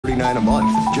$239 a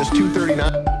month. Just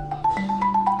 $239.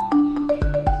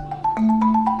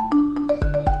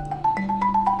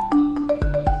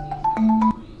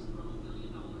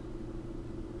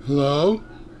 Hello?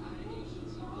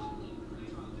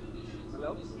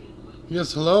 Hello?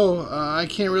 Yes, hello. I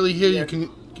can't really hear you. Yes.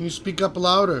 Can you speak up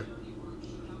louder?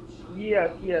 Yes,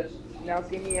 yes. Now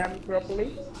can you hear me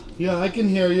properly? Yeah, I can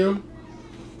hear you.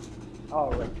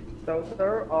 All right. So,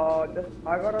 sir, just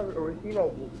I got to receive a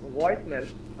voicemail.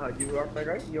 You are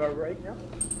right. You are right now.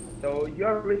 So you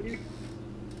are receiving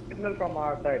signal from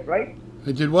our side, right?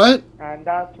 I did what? And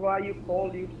that's why you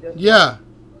called you to just Yeah.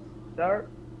 sir.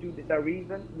 The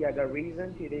reason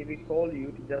today we call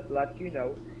you to just let you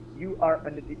know you are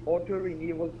under the auto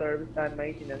renewal service and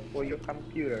maintenance for your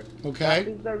computer. That Okay.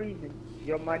 is the reason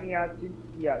your money has been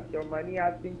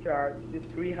charged this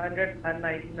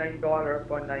 $399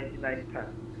 for 99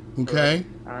 cents. Correct. Okay.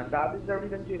 And that is the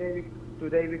reason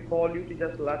today we call you to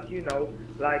just let you know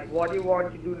like what you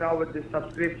want to do now with this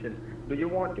subscription. Do you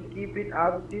want to keep it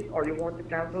as it is or you want to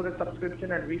cancel the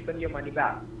subscription and refund your money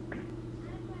back?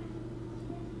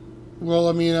 Well,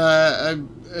 I mean,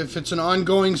 if it's an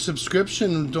ongoing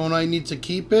subscription, don't I need to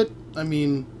keep it? I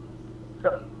mean,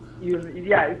 So,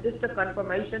 yeah, it's just a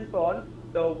confirmation call.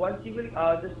 So once you will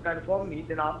just confirm me,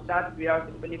 then after that we are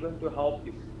simply going to help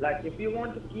you. Like if you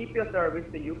want to keep your service,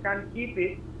 so you can keep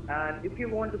it, and if you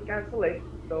want to cancel it,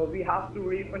 so we have to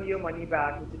refund your money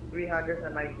back, which is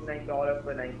 $399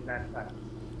 for 99 cents.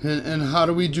 and how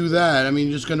do we do that? I mean,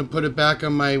 you're just going to put it back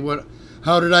on my what?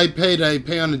 How did I pay? Did I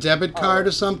pay on a debit card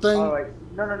or something? All right.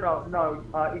 No.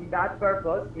 In that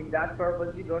purpose,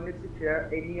 you don't need to share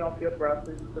any of your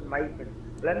personal information.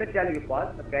 Let me tell you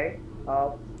first, okay?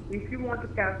 If you want to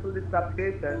cancel the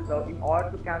subscription, so in order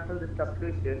to cancel the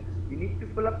subscription, you need to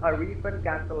fill up a refund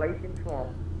cancellation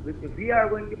form, which we are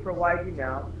going to provide you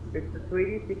now. It's a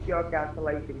 3D secure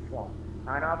cancellation form.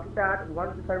 And after that,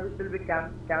 once the service will be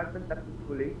cancelled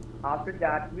successfully, after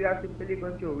that, we are simply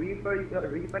going to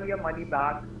refund your money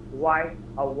back via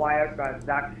a wire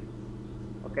transaction.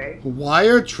 Okay?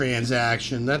 Wire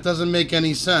transaction? That doesn't make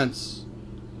any sense.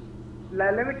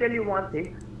 Let me tell you one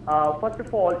thing. First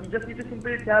of all, you just need to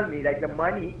simply tell me like the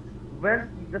money, when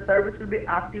the service will be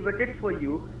activated for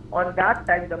you, on that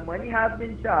time the money has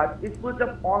been charged. It was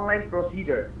the online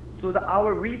procedure. So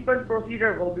our refund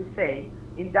procedure will be saying,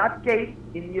 in that case,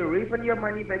 in your refund your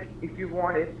money back if you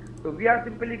want it. So we are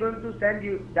simply going to send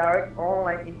you direct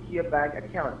online into your bank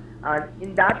account. And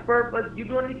in that purpose, you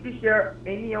don't need to share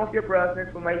any of your personal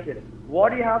information.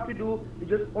 What you have to do, you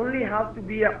just only have to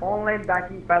be an online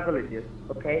banking facilities,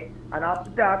 okay? And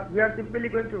after that, we are simply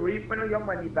going to refund your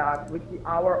money back with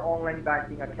our online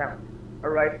banking account.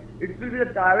 Alright, it will be a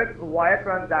direct wire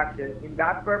transaction. In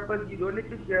that purpose, you don't need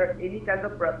to share any kind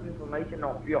of personal information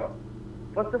of yours.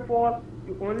 First of all,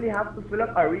 you only have to fill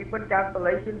up a refund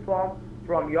cancellation form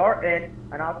from your end,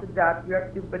 and after that, we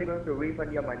are simply going to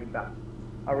refund your money back.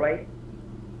 Alright?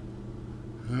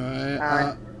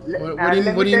 Alright.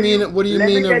 What do you mean? What do you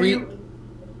mean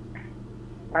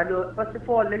first of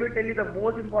all, let me tell you the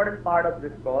most important part of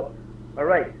this call.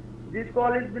 Alright. This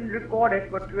call has been recorded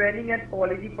for training and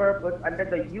quality purpose under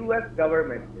the US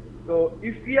government. So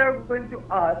if we are going to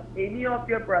ask any of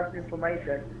your personal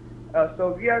information,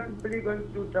 so we are simply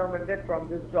going to terminate from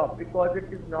this job because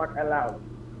it is not allowed.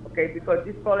 Okay, because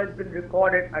this call has been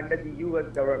recorded under the US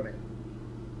government.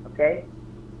 Okay?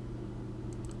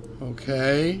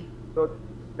 Okay. So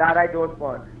that I don't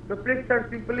want. So please sir,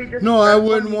 simply just... No, I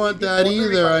wouldn't want that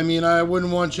either. I mean, I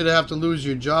wouldn't want you to have to lose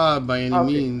your job by any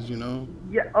means, you know.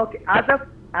 Yeah, okay. As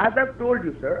I've told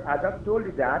you, sir, as I've told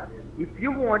you that if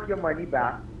you want your money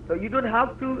back, so you don't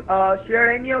have to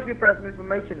share any of your personal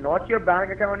information, not your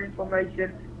bank account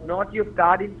information, not your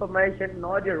card information,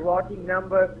 not your routing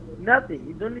number, nothing.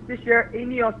 You don't need to share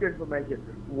any of your information.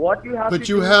 What you have to do... But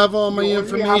you have all my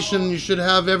information. You should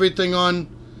have everything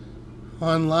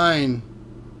online.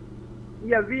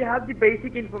 Yeah, we have the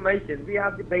basic information.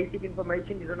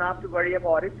 You don't have to worry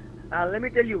about it. Let me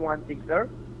tell you one thing, sir.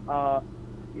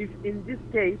 If in this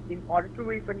case, in order to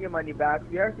refund your money back,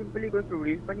 we are simply going to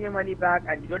refund your money back,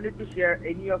 and you don't need to share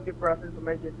any of your personal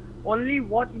information. Only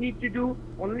what you need to do,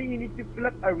 you need to fill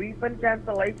up a refund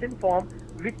cancellation form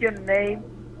with your name,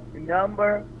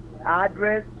 number,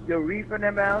 address, your refund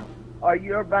amount, or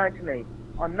your bank name,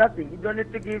 or nothing. You don't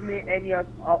need to give me any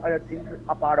other things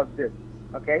a part of this,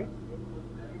 okay?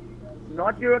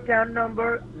 Not your account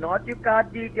number, not your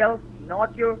card details,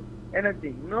 not your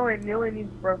anything. No any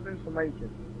personal information.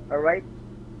 Alright?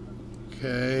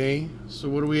 Okay. So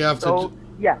what do we have to do?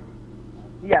 Yeah.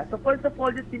 So first of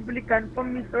all, just simply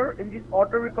confirm me, sir, in this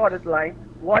auto recorded line,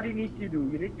 what you need to do.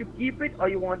 You need to keep it or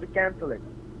you want to cancel it?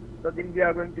 So then we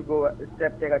are going to go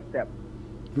take a step.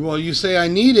 Well, you say I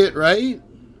need it, right?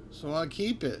 So I'll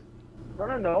keep it.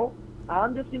 No.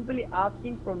 I'm just simply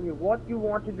asking from you what you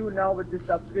want to do now with this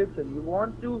subscription. You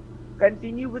want to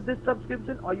continue with this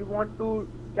subscription, or you want to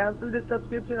cancel this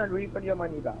subscription and refund your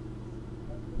money back?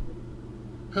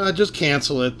 Just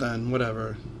cancel it then.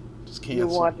 Whatever. Just cancel. You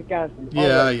want to cancel it?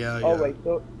 Yeah, Alright. yeah. Alright,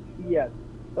 so yes.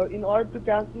 So in order to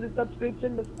cancel the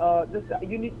subscription,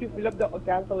 you need to fill up the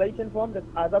cancellation form that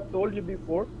as I've told you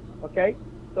before. Okay.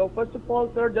 So first of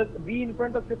all, sir, just be in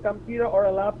front of your computer or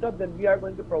a laptop. Then we are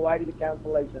going to provide you the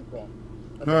cancellation form.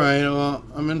 Okay? All right. Well,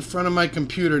 I'm in front of my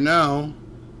computer now.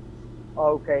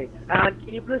 Okay. And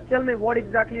can you please tell me what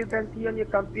exactly you can see on your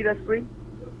computer screen?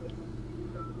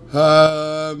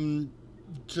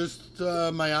 Just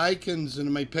my icons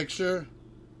in my picture.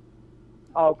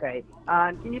 Okay.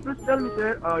 And can you please tell me,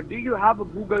 sir, do you have a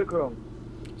Google Chrome?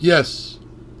 Yes.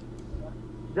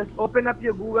 Just open up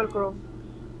your Google Chrome.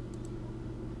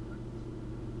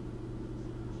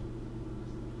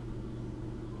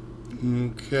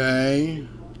 Okay.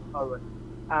 Alright.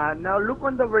 And now look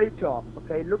on the very top.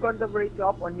 Okay. Look on the very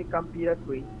top on your computer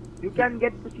screen. You can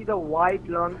get to see the white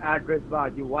long address bar,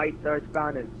 the white search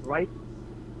panel, right?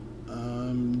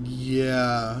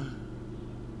 Yeah.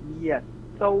 Yes.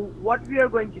 So what we are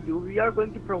going to do, we are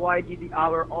going to provide you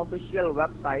our official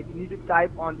website. You need to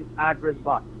type on this address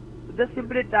bar. So just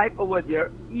simply type over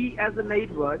there, E as an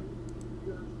 8 word.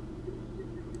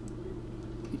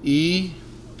 E.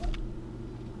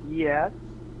 Yes.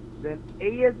 Then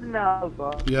A as in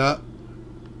alpha. Yeah.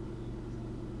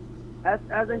 S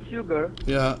as in sugar.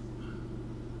 Yeah.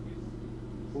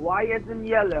 Y as in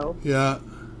yellow. Yeah.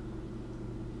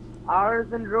 R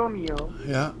as in Romeo.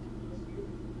 Yeah.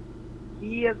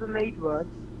 E as in 8 word.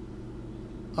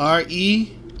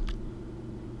 R-E.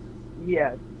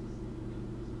 Yes.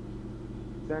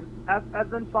 Then F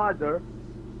as in father.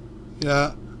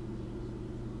 Yeah.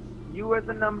 U as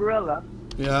in umbrella.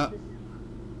 Yeah.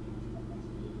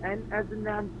 N as in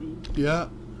Nancy. Yeah.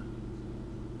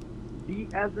 D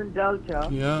as in Delta.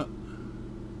 Yeah.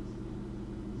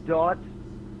 Dot.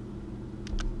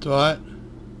 Dot.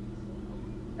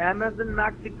 M as in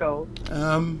Mexico.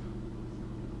 M.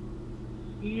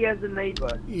 E as in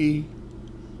neighbor. E.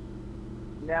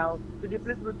 Now, could you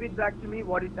please repeat back to me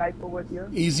what you type over here?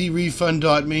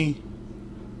 EasyRefund.me.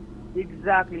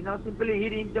 Exactly. Now simply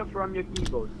hit enter from your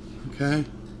keyboard. Okay.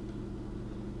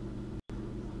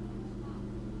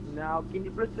 Now, can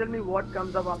you please tell me what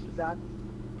comes up after that?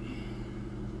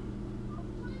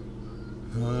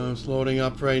 It's loading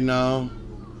up right now.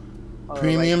 All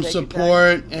Premium right, take your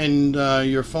support and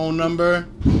your phone number.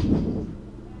 time.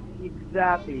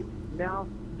 Exactly. Now,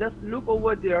 just look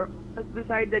over there. Just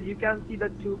beside that, you can see the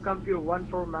two computer, one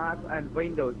for Mac and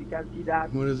Windows. You can see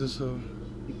that. What is this? The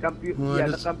computer, Well, yeah,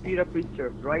 the just- computer picture,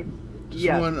 right? Just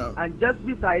Yeah. one, And just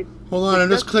beside. Hold on, I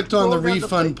just clicked on the scroll down the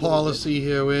refund picture. policy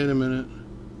here. Wait a minute.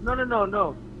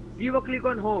 No. Give a click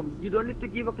on home. You don't need to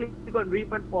give a click on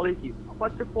refund policy.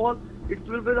 First of all, it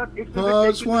will be not. It will Oh, I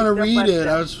take just you want to step read by it. step.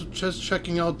 I was just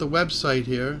checking out the website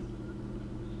here.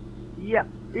 Yeah,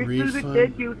 it will Refund. be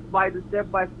take you by the step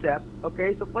by step.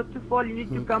 Okay, so first of all, you need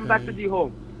to come back to Okay. the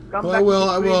home. Come Well, back I will.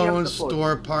 to I the will. premium On support.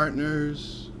 store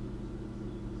partners.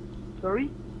 Sorry.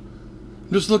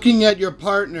 Just looking at your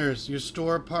partners, your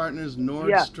store partners: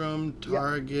 Nordstrom,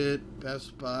 Target,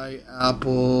 Best Buy,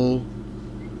 Apple,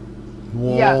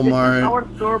 Yeah, it's just Walmart. our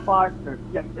store partner.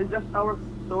 Yeah, it's just our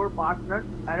store partner.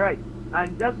 All right,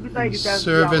 and just beside you can Service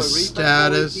see our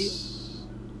refund policy. status.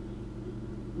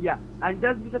 Yeah, and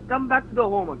just beside, come back to the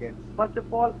home again. First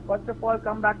of all,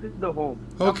 come back to the home.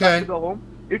 Come Okay. back to the home.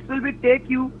 It will be take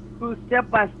you to step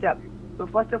by step. So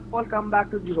first of all, come back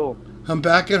to the home. I'm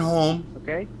back at home.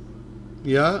 Okay.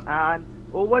 Yeah. And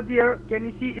over there, can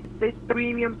you see it says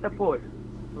premium support,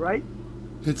 right?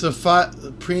 It's a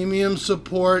premium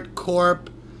support corp,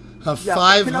 a Yeah,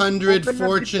 500 open up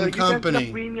Fortune you can see the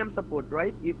company. premium support,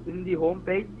 right? It's in the home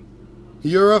page.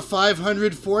 You're a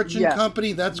 500 Fortune Yeah.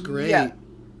 company? That's great. Yeah.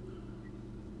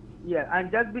 Yeah,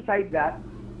 and just beside that.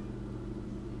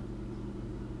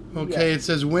 Okay, yeah. it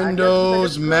says And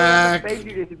Windows, just beside the Mac.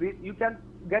 page receipt, you can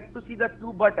get to see the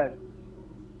two buttons.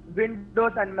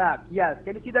 Windows and Mac. Yes.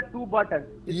 Can you see the two buttons?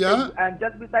 Yeah. And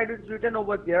just beside it's written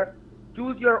over there.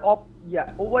 Choose your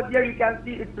over there you can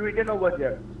see it's written over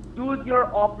there. Choose your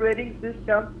operating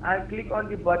system and click on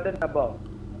the button above.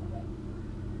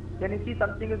 Can you see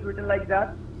something is written like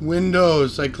that?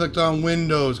 Windows. I clicked on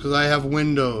Windows because I have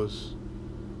Windows.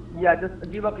 Yeah, just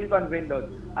give a click on Windows.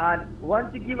 And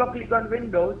once you give a click on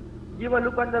Windows, give a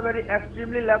look on the very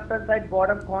extremely left hand side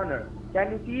bottom corner.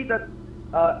 Can you see the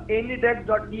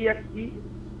anydex.exe?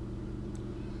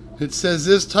 It says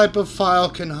this type of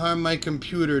file can harm my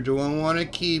computer. Do I want to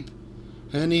keep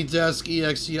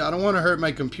AnyDesk.exe? I don't want to hurt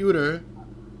my computer.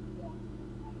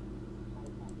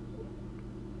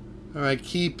 Alright,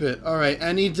 keep it. Alright,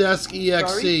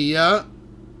 AnyDesk.exe, Sorry? yeah?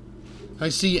 I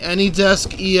see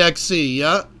AnyDesk.exe,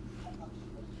 yeah?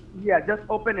 Yeah, just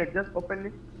open it. Just open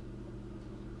it.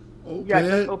 Open Yeah, it.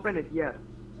 just open it. Yeah.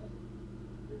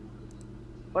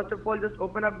 First of all, just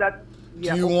open up that.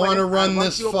 Yeah, Do you open want to it, run and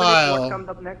once this you open file? It, what comes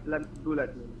up next? Let me know.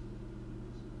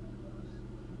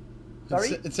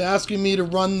 Sorry? It's asking me to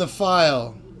run the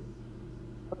file.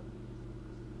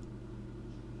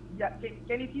 Yeah,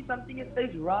 can you see something that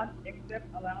says run, accept,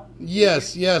 allow?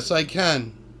 Yes, yes, I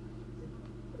can.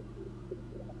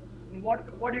 What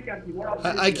you can see? What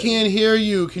option I is there? can't hear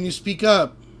you. Can you speak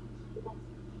up?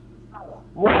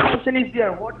 What option is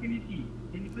there? What can you see?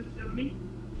 Can you please tell me?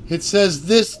 It says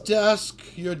this desk,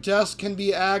 your desk can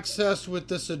be accessed with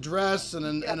this address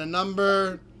and a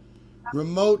number,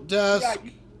 remote desk.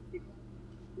 Yeah,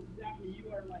 exactly.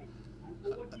 You are right. And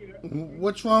over here.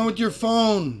 What's wrong with your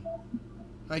phone?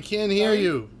 I can't hear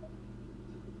you.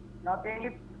 Now can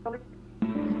you click?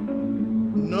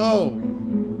 No.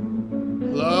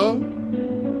 Hello?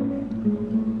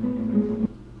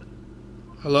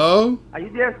 Hello? Are you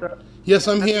there, sir? Yes,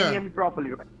 I'm Can you hear here. me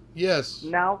properly, right? Yes.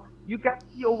 Now you can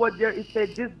see over there. It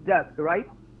says this desk, right?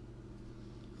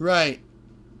 Right.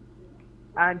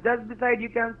 And just beside you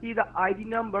can see the ID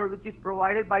number which is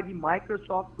provided by the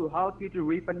Microsoft to help you to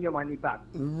refund your money back.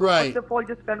 Right. First of all,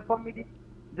 just confirm me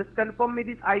this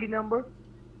ID number.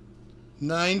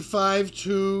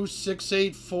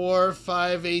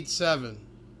 952-684-587.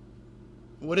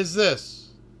 What is this?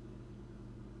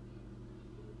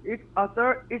 It's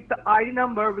sir, it's the ID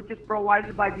number which is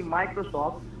provided by the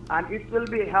Microsoft, and it will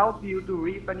be help you to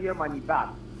refund your money back.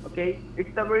 Okay, it's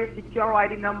a very secure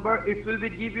ID number. It will be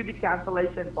give you the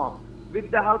cancellation form. With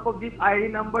the help of this ID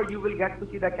number, you will get to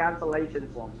see the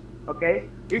cancellation form. Okay,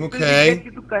 it will be get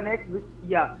you to connect with,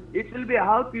 yeah, it will be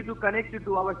help you to connect you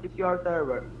to our secure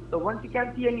server. So once you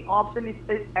can see any option, it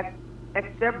says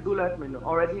accept, do let me know,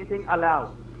 or anything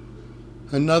allow.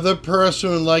 Another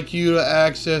person would like you to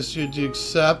access you to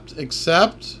accept?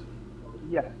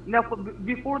 Yeah. Now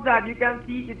before that, you can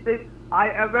see it says I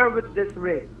aware with this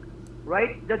risk,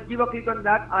 right? Just give a click on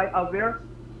that. I aware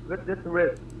with this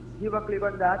risk. Give a click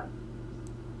on that.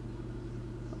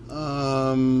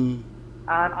 And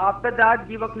after that,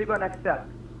 give a click on accept.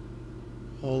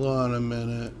 Hold on a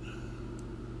minute.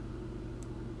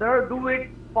 Sir, do it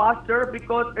faster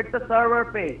because it's a server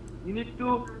page. You need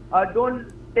to don't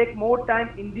take more time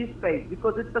in this page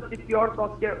because it's a secure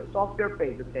software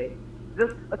page. Okay,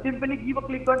 just simply give a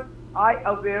click on I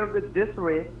aware with this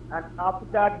risk, and after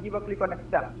that, give a click on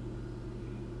accept.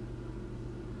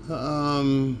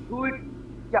 Do it.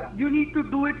 Yeah, you need to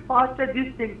do it faster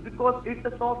these things because it's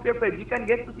a software page. You can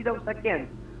get to see the seconds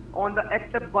on the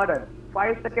accept button.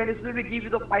 5 seconds, it will give you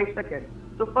the 5 seconds.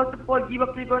 So first of all, give a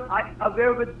click on I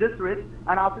aware with this risk,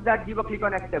 and after that, give a click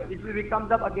on accept. It will be comes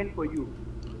up again for you.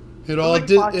 It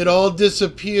all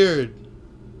disappeared.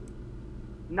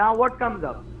 Now what comes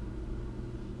up?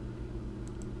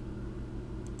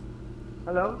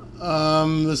 Hello?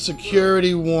 The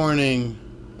security warning.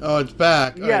 Oh, it's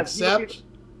back. Yes. Accept?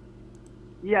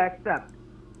 Yeah, accept.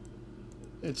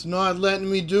 It's not letting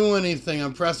me do anything.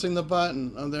 I'm pressing the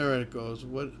button. Oh, there it goes.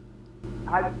 What?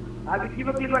 I will give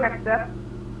a click on accept.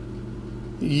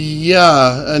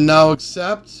 Yeah, and now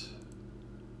accept?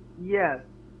 Yes.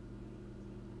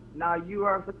 Now you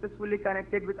are successfully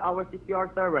connected with our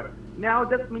secure server. Now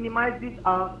just minimize this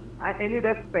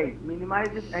AnyDesk page.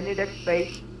 Minimize this AnyDesk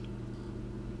page.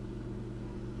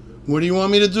 What do you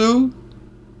want me to do?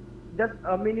 Just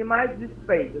minimize this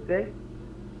page, okay?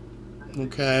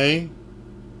 Okay.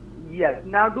 Yes.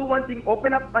 Now do one thing.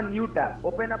 Open up a new tab.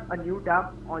 Open up a new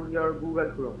tab on your Google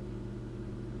Chrome.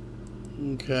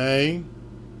 Okay.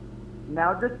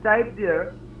 Now just type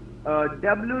there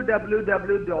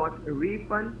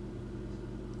www.refund.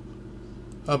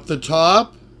 Up the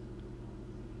top?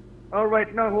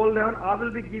 Alright, now hold on. I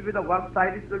will be give you the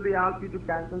website. It will be help you to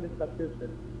cancel the subscription.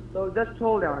 So just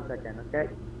hold on a second, okay?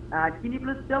 And can you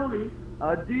please tell me,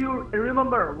 do you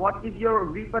remember what is your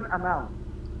refund amount?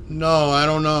 No, I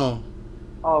don't know.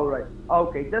 Alright,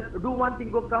 okay. Just do one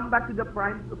thing. Come back to the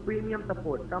premium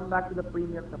support. Come back to the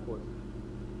premium support.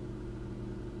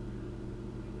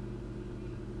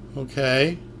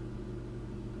 Okay.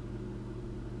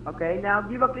 Okay, now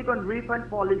give a click on refund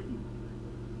policy.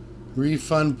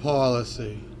 Refund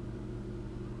policy.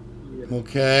 Yes.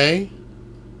 Okay.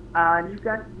 And you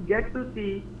can get to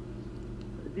see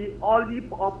all the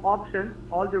options,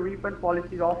 all the refund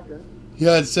policy options.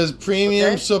 Yeah, it says Premium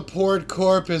Okay? Support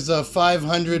Corp is a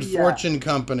 500 Yeah. Fortune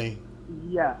company.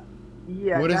 Yeah.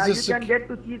 Yeah. What is Now this you can get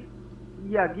to see.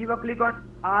 Yeah. Give a click on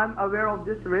I'm aware of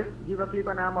this risk. Give a click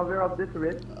on I'm aware of this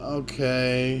risk.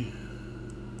 Okay.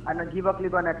 And then give a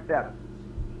click on accept.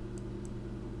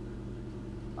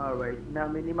 Alright. Now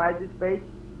minimize this page.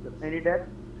 Any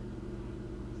text.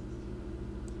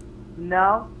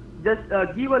 Now just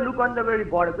give a look on the very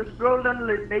bottom. Just scroll down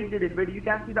the page a little bit. You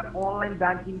can see the online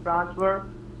banking transfer,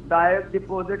 direct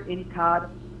deposit, in-card,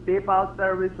 PayPal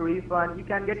service, refund. You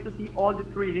can get to see all the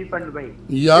 3 refund ways.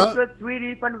 Yeah. If you have 3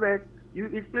 refund ways,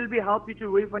 it will be help you to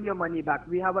refund your money back.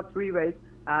 We have a 3 ways,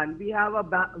 and we have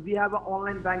a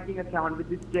online banking account with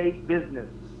this Chase Business.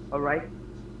 All right.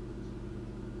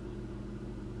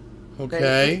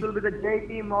 Okay. This will be the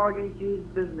JP Morgan Chase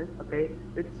Business. Okay.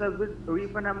 It's a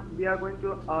refund. We are going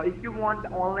to if you want the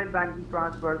online banking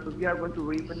transfer, so we are going to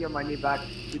refund your money back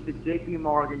with the JP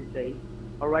Morgan Chase.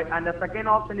 All right. And the second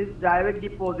option is direct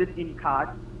deposit in card.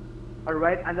 All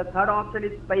right. And the third option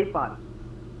is PayPal.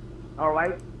 All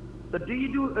right. So do you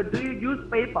use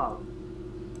PayPal?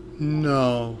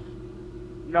 No.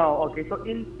 No. Okay. So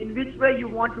in which way you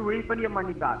want to refund your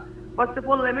money back? First of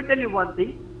all, let me tell you one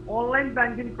thing. Online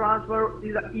banking transfer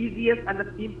is the easiest and the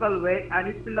simple way, and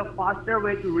it's still a faster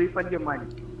way to refund your money.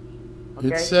 Okay?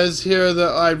 It says here that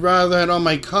I'd rather have it on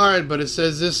my card, but it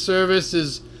says this service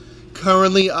is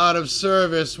currently out of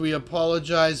service. We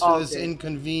apologize for this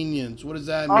inconvenience. What does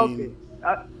that mean?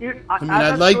 Okay. I mean,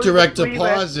 I'd like direct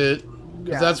deposit,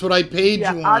 because that's what I paid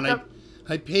you on.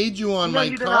 I paid you on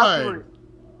my card.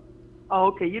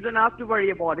 Okay, you don't have to worry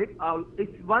about it.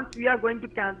 Once we are going to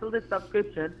cancel the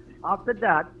subscription, after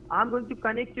that, I'm going to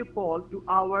connect your call to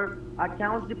our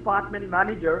accounts department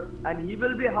manager, and he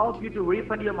will be help you to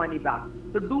refund your money back.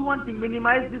 So do one thing,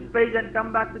 minimize this page and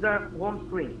come back to the home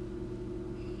screen.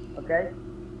 Okay?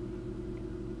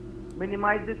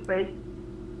 Minimize this page.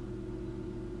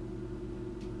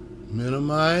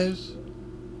 Minimize?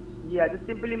 Yeah, just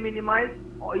simply minimize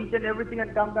each and everything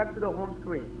and come back to the home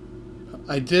screen.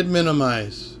 I did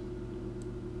minimize.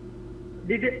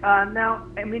 Did it now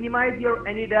minimize your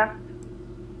AnyDesk?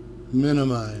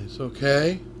 Minimize,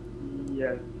 okay.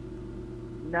 Yes.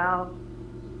 Now,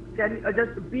 can you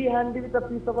just be handy with a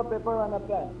piece of a paper and a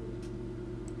pen?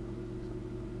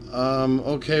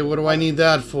 Okay, what do I need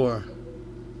that for?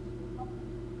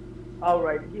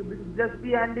 Alright, just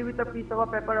be handy with a piece of a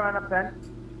paper and a pen.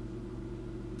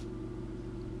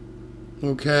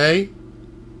 Okay.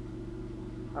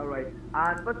 Alright,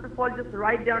 and first of all, just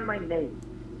write down my name.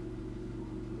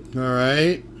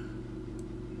 Alright.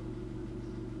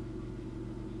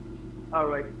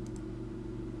 Alright.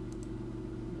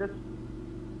 Just...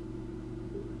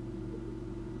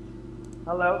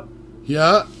 Hello?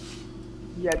 Yeah.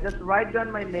 Yeah, just write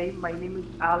down my name. My name is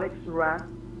Alex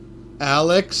Ran.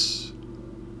 Alex.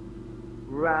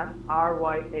 Ran,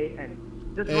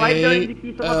 R-Y-A-N. Just write down in the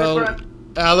piece of a paper.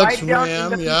 Alex Write down Ram, in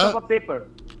the piece yeah. of a paper.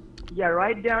 Yeah,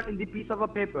 write down in the piece of a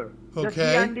paper. Okay. Just be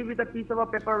handy with a piece of a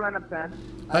paper and a pen.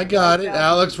 I got it.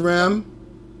 Alex Ram.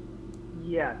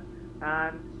 Yeah.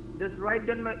 And just write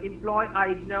down my employee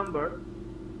ID number.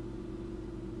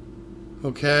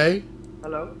 Okay.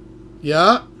 Hello?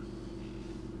 Yeah.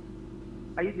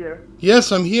 Are you there?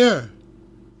 Yes, I'm here.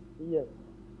 Yes.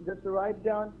 Just write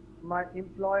down my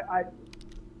employee ID.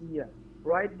 Yeah.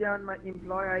 Write down my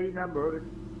employee ID number. It's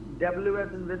W as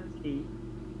in whiskey.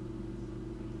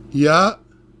 Yeah.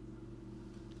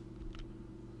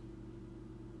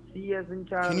 C as in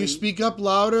Charlie. Can you speak up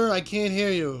louder? I can't hear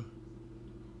you.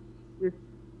 It's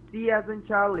C as in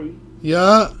Charlie.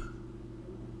 Yeah.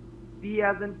 P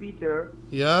as in Peter.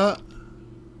 Yeah.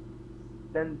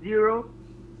 Then 0.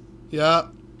 Yeah.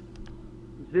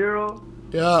 0.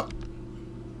 Yeah.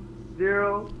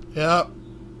 0. Yeah.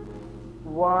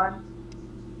 1.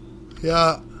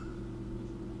 Yeah.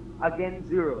 Again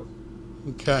 0.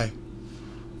 Okay.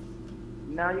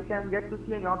 Now you can get to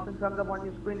see an option comes up on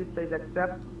your screen. It says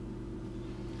accept.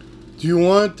 Do you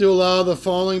want to allow the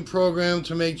following program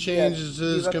to make changes to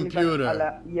this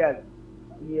computer? Yes.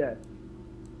 Yes.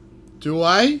 Do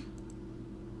I?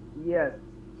 Yes.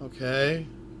 Okay.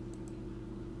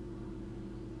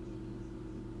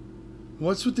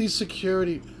 What's with these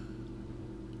security?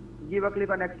 Give a click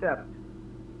on accept.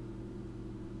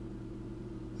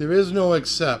 There is no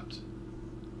accept.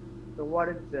 So what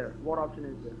is there? What option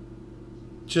is there?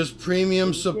 Just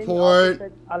premium support.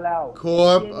 Allow.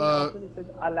 Corp. Option says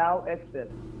allow access.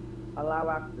 Allow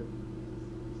access.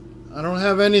 I don't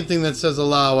have anything that says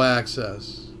allow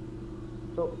access.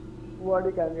 So what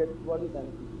you can get? What you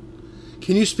can see?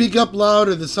 Can you speak up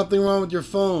louder? There's something wrong with your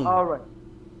phone. All right.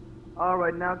 All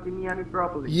right. Now can you hear me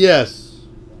properly? Yes.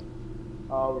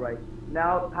 All right.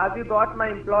 Now, have you got my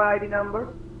employee ID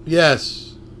number?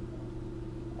 Yes.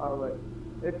 All right.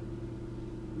 It's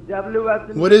W as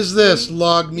in What is this? whiskey.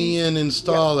 Log me in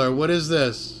installer. Yeah. What is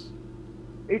this?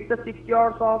 It's a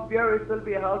secure software. It will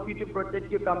be help you to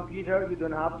protect your computer. You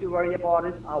don't have to worry about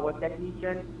it. Our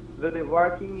technician will be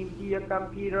working into your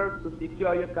computer to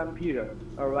secure your computer.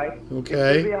 All right.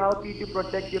 Okay. It will be help you to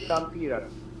protect your computer.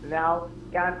 Now,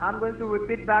 I'm going to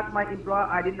repeat back my employer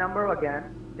ID number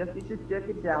again. Just need to check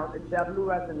it down. It's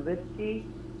W as in whiskey,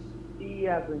 C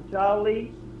as in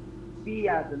Charlie, P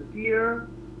as in Peter,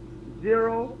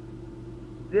 0,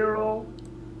 0,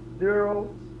 0,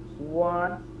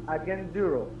 1. Again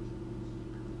 0.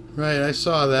 Right, I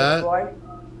saw That's that. right.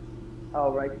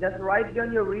 All right. Just write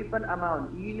down your refund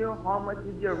amount. Do you know how much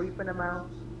is your refund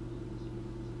amount?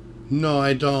 No,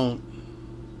 I don't.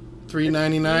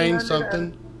 $3.99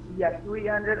 something. Yeah,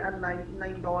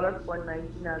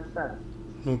 $399.99.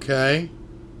 Okay.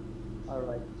 All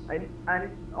right. And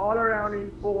it's all around in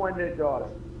 $400.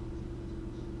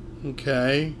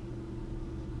 Okay.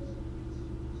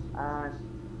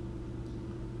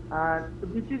 And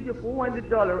which is your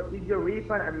 $400 is your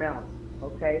refund amount,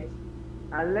 okay?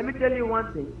 And let me tell you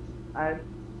one thing, and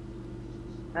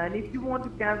if you want to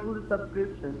cancel the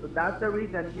subscription, so that's the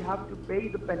reason you have to pay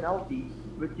the penalty,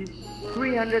 which is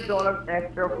 $300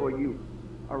 extra for you,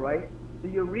 all right? So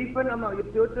your refund amount,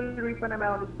 your total refund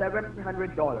amount is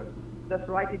 $700. Just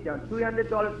write it down.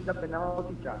 $300 is the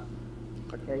penalty charge,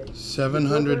 okay?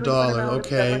 $700.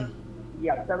 Okay.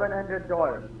 Yeah,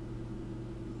 $700.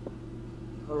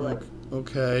 All right.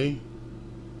 Okay.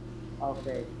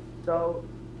 Okay. So,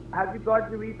 have you got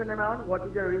the refund amount? What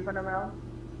is your refund amount?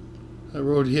 I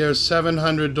wrote here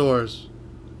 $700.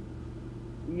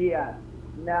 Yeah.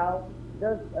 Now,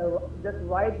 just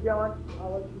write down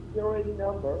our security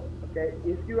number. Okay.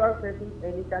 If you are facing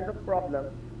any kind of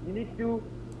problem, you need to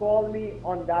call me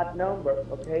on that number.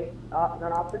 Okay. And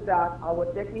after that, our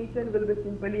technician will be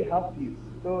simply help you.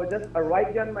 So just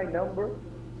write down my number.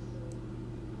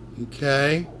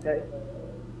 Okay. Okay.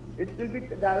 It will be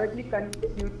directly connect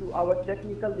you to our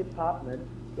technical department.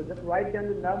 So just write down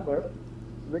the number,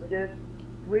 which is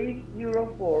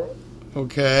 304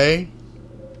 Okay.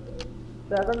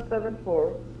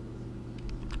 774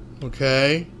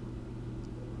 Okay.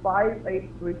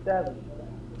 5837.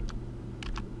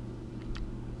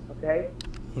 Okay.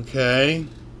 Okay.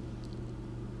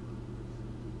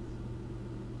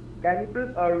 Can you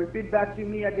please repeat back to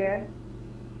me again?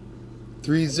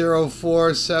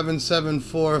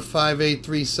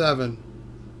 304-774-5837.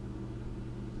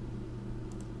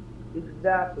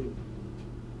 Exactly.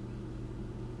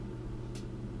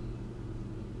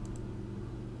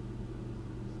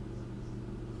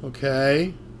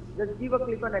 Okay. Just give a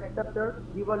click on acceptor,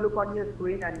 give a look on your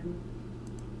screen and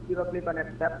give a click on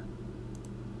accept.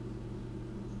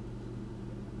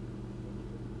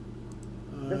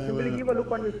 Just simply give a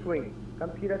look on your screen,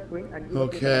 computer screen, and give a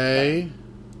click on accept.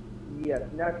 Yes.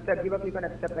 Now accept. Give a click on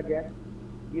accept again.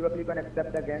 Give a click on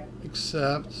accept again.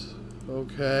 Accept.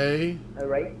 Okay. All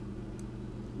right.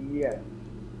 Yes.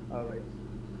 All right.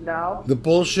 Now. The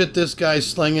bullshit this guy's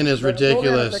slinging is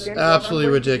ridiculous. Absolutely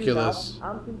ridiculous.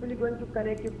 I'm simply going to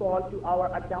connect your call to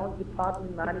our account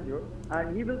department manager,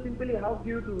 and he will simply help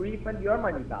you to refund your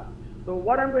money back. So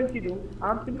what I'm going to do,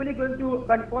 I'm simply going to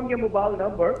confirm your mobile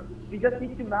number. You just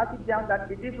need to mark it down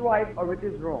that it is right or it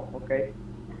is wrong. Okay.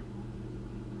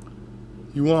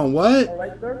 You want what? All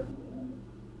right, sir.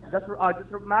 Just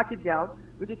mark it down,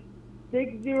 which is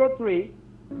 603.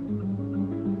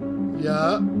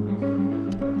 Yeah.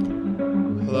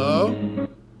 Hello?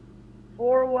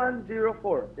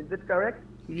 4104. Is it correct?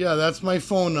 Yeah, that's my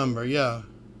phone number. Yeah.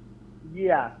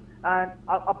 Yeah. And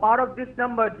a part of this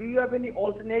number, do you have any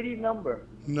alternative number?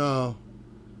 No.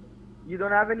 You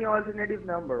don't have any alternative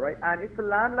number, right? And it's a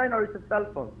landline or it's a cell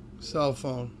phone? Cell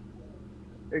phone.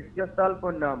 It's your cell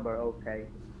phone number, okay.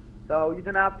 So you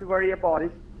don't have to worry about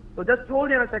it. So just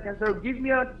hold on a second, sir. Give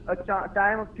me a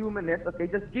time of 2 minutes, okay?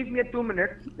 Just give me a 2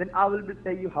 minutes, then I will be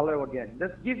say you hello again.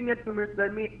 Just give me a 2 minutes.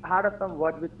 Let me have some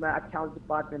word with my account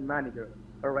department manager.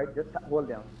 All right, just hold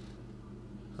down.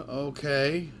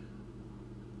 Okay.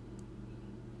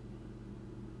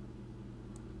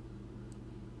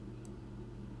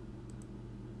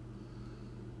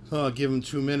 Oh, give him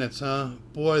 2 minutes, huh?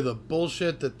 Boy, the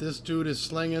bullshit that this dude is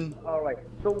slinging. All right.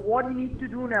 So what you need to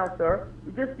do now, sir,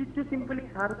 you just need to simply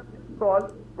answer this call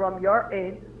from your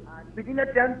end. And within a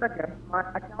 10 seconds, my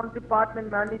account department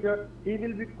manager, he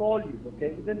will be call you,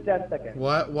 okay? Within 10 seconds.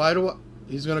 Why do I...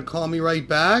 He's going to call me right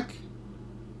back?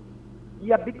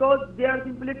 Yeah, because they are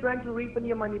simply trying to refund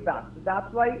your money back. So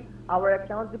that's why our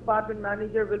accounts department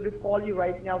manager will be call you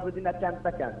right now within a 10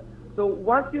 seconds. So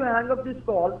once you hang up this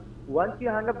call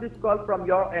from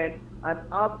your end, and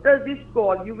after this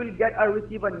call, you will get a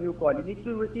receive a new call. You need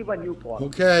to receive a new call.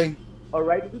 Okay. All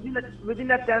right,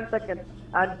 within a 10 seconds.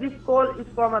 And this call is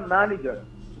from a manager.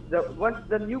 Once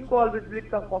the new call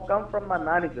will come from my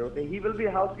manager, okay, he will be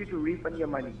help you to refund your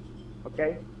money.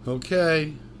 Okay?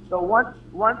 Okay. So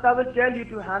once I will tell you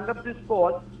to hang up this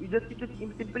call, you just need to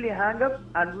simply hang up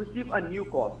and receive a new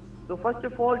call. So first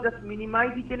of all, just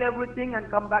minimize each and everything and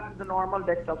come back to the normal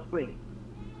desktop screen.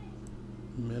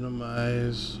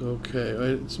 Minimize. Okay,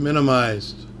 it's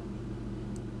minimized.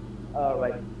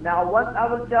 Alright. Now once I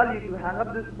will tell you to hang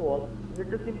up this call, you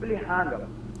just simply hang up.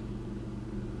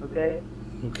 Okay?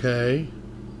 Okay.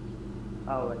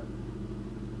 Alright.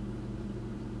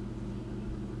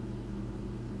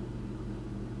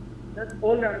 Just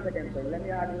hold on a second, sir. Let me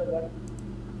add you the button.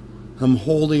 I'm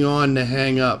holding on to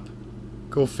hang up.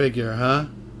 Go figure, huh?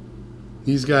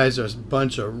 These guys are a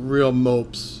bunch of real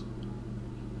mopes.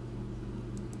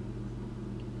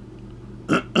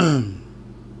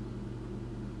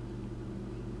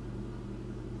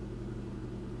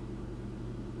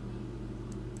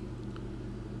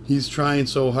 He's trying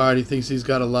so hard, he thinks he's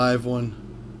got a live one.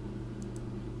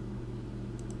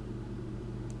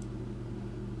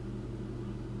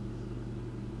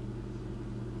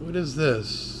 What is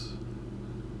this?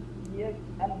 Yes,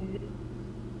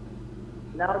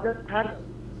 now just hang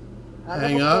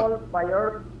up.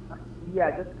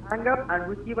 Just hang up and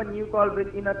receive a new call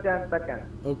within a 10 seconds.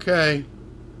 Okay.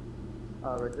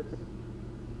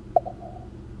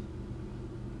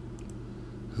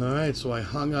 Alright, so I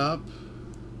hung up.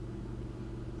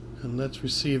 And let's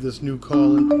receive this new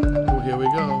call. Oh, here we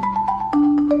go.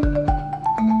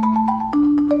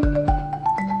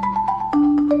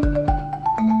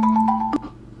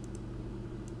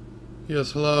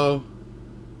 Yes, hello.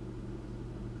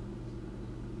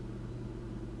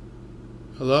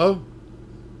 Hello?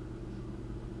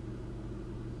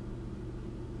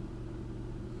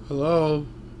 Hello?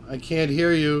 I can't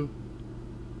hear you.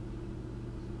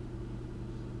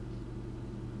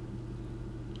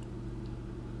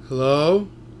 Hello?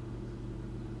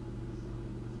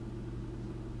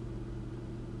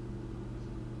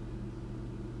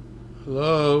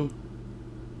 Hello?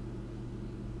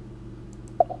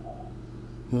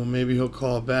 Well, maybe he'll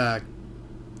call back.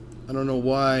 I don't know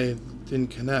why it didn't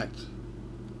connect.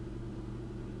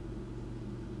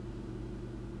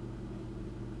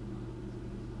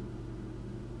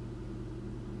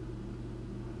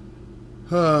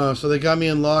 So they got me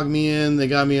in, logged me in. They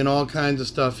got me in all kinds of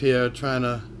stuff here, trying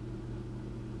to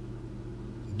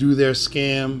do their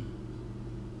scam.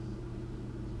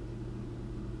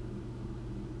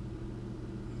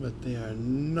 But they are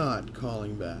not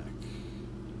calling back.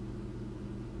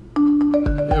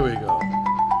 Here we go.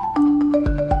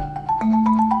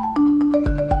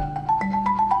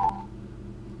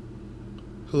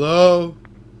 Hello?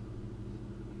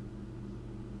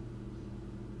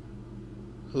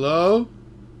 Hello?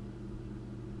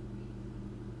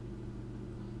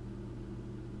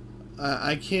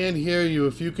 I can't hear you.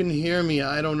 If you can hear me,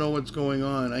 I don't know what's going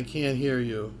on. I can't hear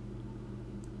you.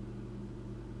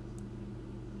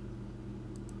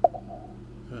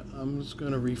 I'm just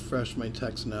going to refresh my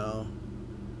text now.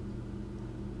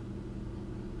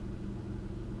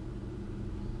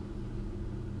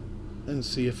 And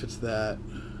see if it's that.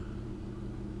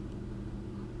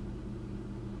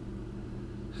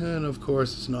 And of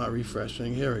course it's not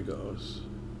refreshing. Here it goes.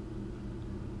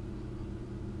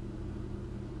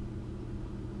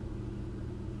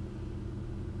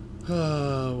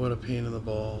 Ah, what a pain in the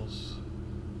balls.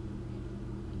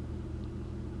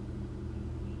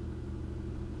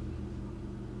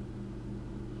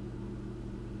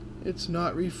 It's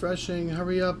not refreshing.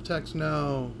 Hurry up, text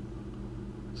now.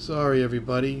 Sorry,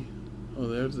 everybody. Oh,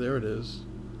 there it is.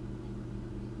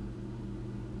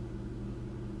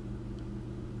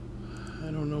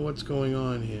 I don't know what's going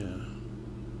on here.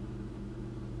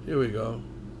 Here we go.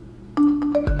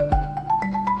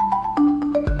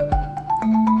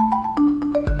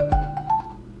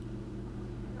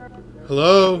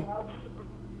 Hello?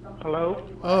 Hello?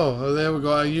 Oh, there we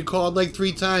go. You called like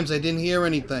 3 times. I didn't hear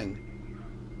anything.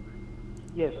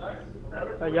 Yes.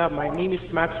 Yeah, my name is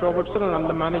Max Robertson and I'm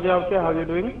the manager out here. How are you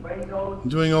doing?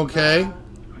 Doing okay.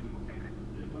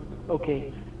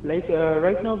 Okay. Like,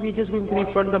 right now we're just going to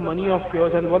refund the money of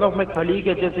yours, and one of my colleagues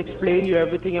has just explained you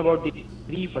everything about the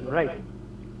refund, right?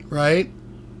 Right.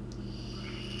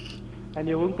 And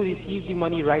you're going to receive the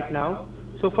money right now.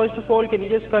 So first of all, can you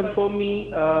just confirm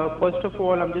me? First of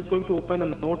all, I'm just going to open a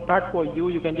notepad for you.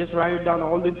 You can just write down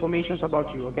all the information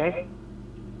about you, okay?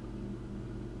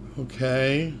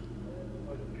 Okay.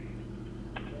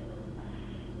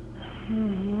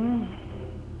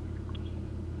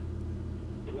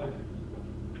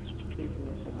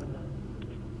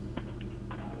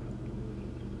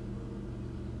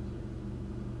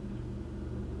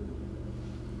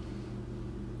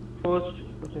 First,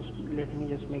 just let me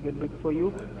just make it big for you.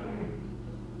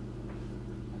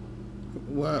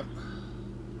 What?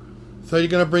 Thought you were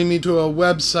gonna bring me to a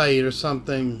website or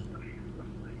something.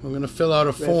 I'm gonna fill out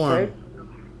a form.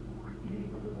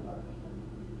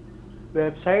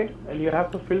 Website, and you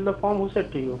have to fill the form. Who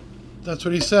said to you? That's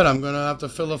what he said. I'm gonna have to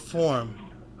fill a form.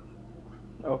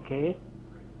 Okay.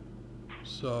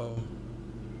 So.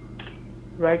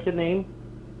 Write your name.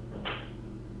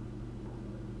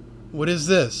 What is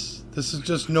this? This is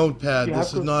just notepad.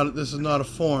 This is not a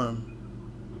form.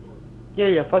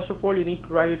 Yeah. First of all, you need to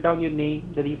write down your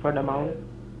name, the refund amount.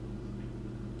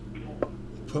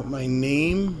 Put my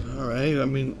name. All right. I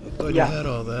mean, I thought you had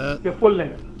all that. Your full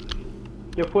name.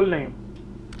 Your full name.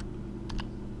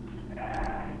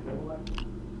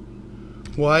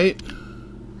 White.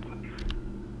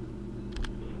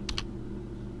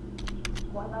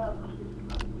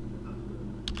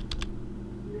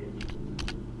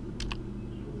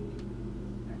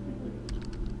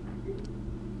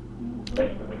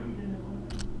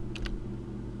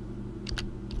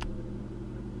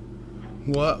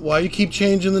 What? Why you keep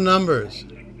changing the numbers?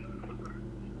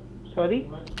 Sorry?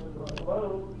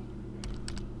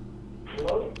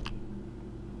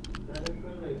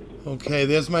 Okay,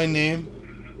 there's my name.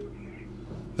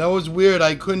 That was weird.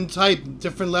 I couldn't type.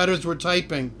 Different letters were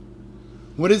typing.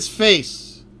 What is face?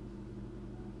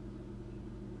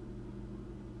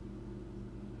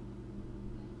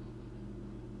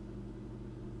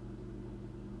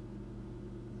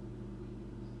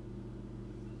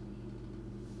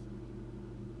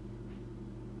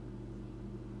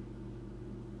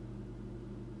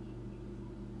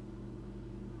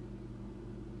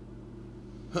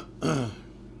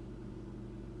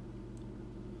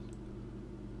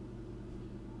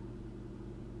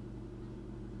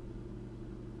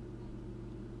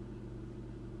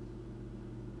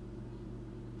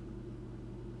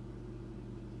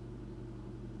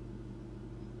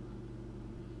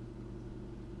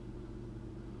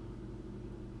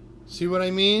 See what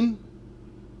I mean?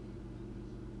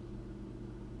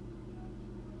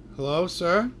 Hello,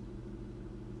 sir?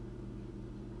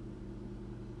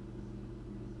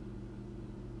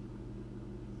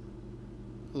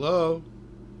 Hello?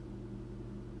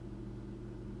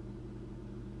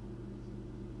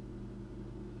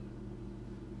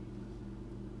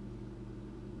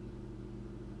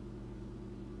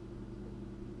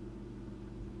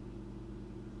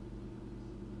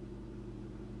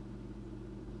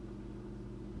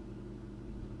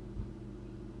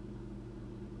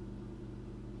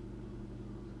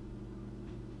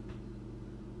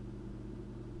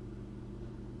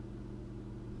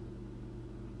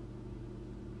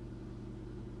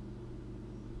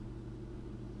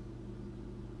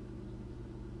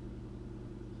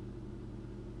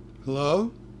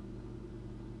 Hello?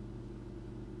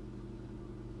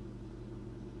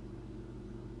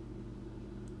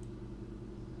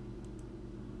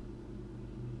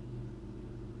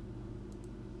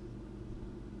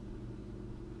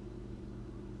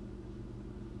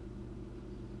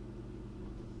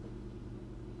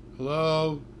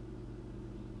 Hello?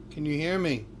 Can you hear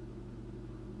me?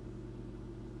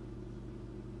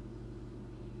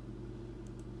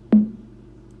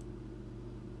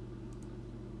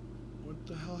 What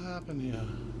the hell happened here?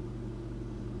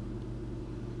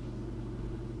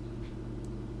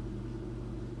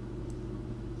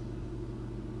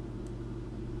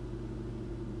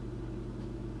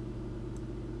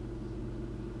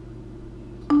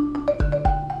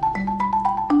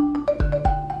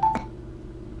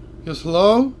 Yes,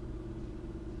 hello?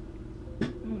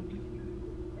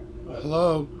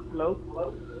 Hello?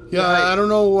 Hello? Yeah, I don't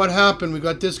know what happened. We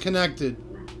got disconnected.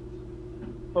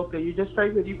 Okay, you just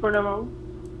type the refund amount.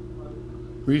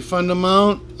 Refund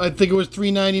amount? I think it was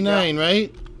 $3.99,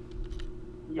 right?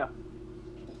 Yeah.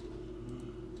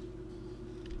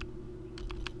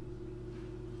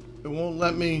 It won't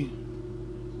let me.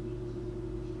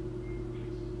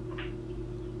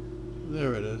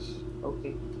 There it is.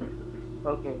 Okay.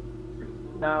 Okay.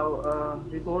 Now,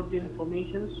 we got the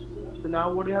informations. So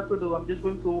now what you have to do, I'm just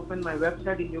going to open my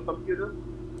website in your computer.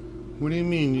 What do you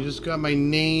mean? You just got my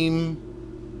name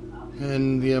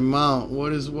and the amount.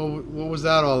 What was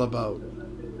that all about?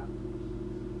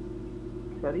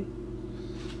 Sorry?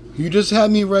 You just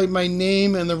had me write my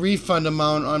name and the refund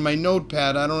amount on my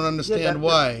notepad. I don't understand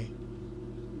why.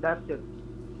 That's it.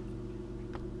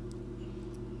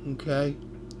 Okay.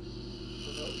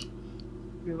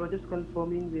 We were just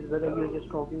confirming whether you're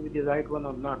just talking with the right one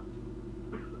or not.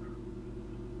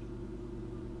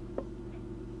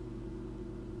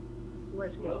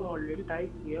 What's already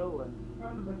typed here one.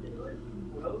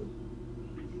 Oh.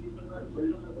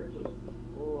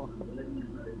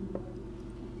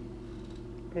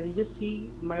 Can you just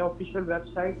see my official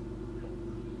website?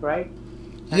 Right?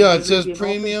 Yeah, it says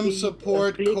Premium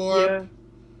Support Corp. Here.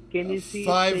 Can you see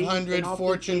 500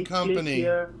 Fortune Company.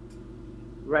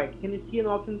 Right. Can you see an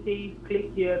option say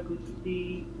click here to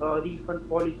see refund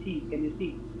policy? Can you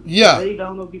see? Yeah. Very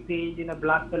down of the page in a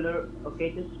black color.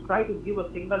 Okay, just try to give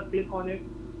a single click on it.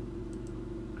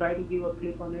 Try to give a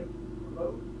click on it.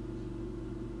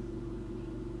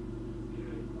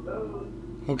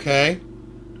 Okay.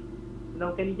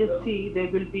 Now can you just see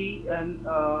there will be an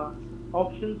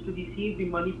options to receive the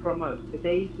money from us. It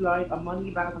says like a money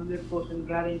back 100%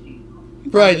 guarantee.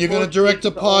 Right, you're going to direct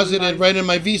deposit it right in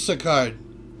my Visa card.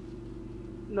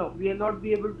 No, we will not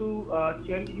be able to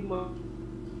change the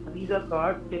Visa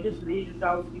card. They just read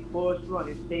out the first one.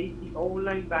 It says the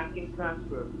online banking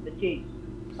transfer, the Chase.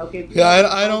 Okay. Yeah,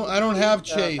 I don't have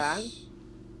Chase.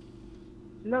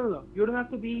 No. You don't have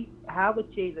to have a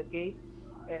Chase. Okay.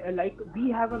 Like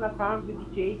we have an account with the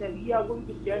Chase, and we are going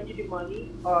to change the money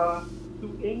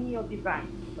to any of the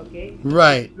banks. Okay.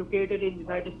 Right. Located in the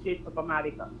United States of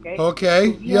America. Okay. Okay.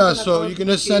 Yeah. So you're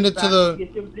gonna send it to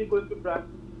We're simply going to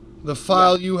the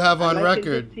file you have on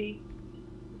record.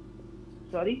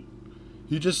 Sorry?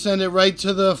 You just send it right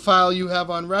to the file you have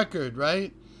on record,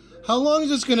 right? How long is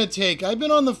this going to take? I've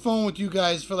been on the phone with you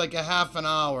guys for like a half an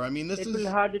hour. I mean, It will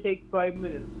hardly take 5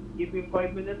 minutes. Give me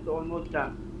 5 minutes, almost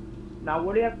done. Now,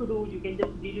 what you have to do, you can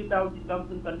just delete out the terms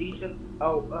and conditions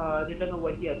written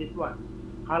over here, this one.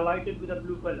 Highlighted with a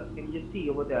blue color. Can you just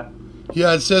see over there?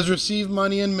 Yeah, it says receive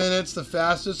money in minutes, the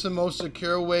fastest and most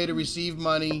secure way to receive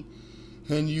money.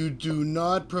 And you do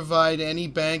not provide any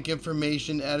bank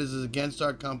information as is against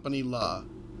our company law.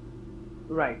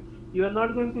 Right. You are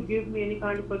not going to give me any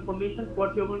kind of information.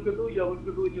 What you're going to do in your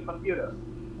computer.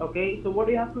 Okay. So what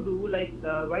you have to do, like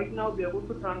right now, we are going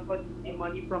to transfer the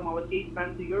money from our Chase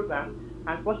bank to your bank.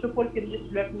 And first of all, can you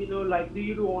just let me know, like, do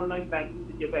you do online banking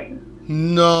with your bank?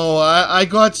 No, I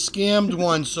got scammed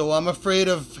once, so I'm afraid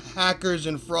of hackers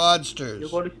and fraudsters. You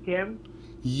got scammed?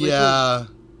 Yeah.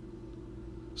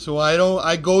 So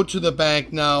I go to the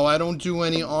bank now. I don't do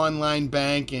any online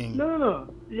banking. No.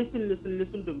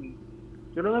 Listen to me.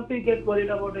 You don't have to get worried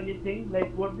about anything.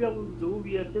 Like what we are going to do,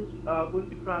 we are just going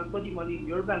to transfer the money in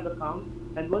your bank account.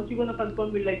 And once you're going to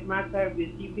confirm me, like Max, I have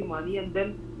received the money, and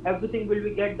then everything will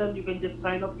be get done. You can just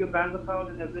sign up your bank account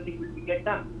and everything will be get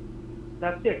done.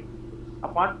 That's it.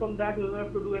 Apart from that, you don't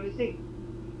have to do anything.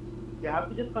 You have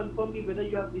to just confirm me whether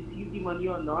you have received the money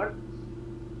or not.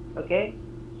 Okay?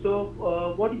 So,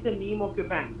 what is the name of your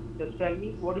bank? Just tell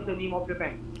me, what is the name of your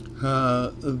bank?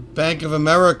 Bank of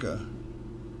America.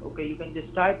 Okay, you can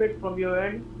just type it from your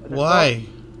end. Why?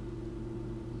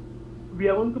 We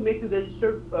are going to make you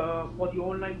register for the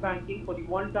online banking for the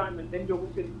one time, and then you're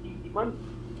going to receive the money.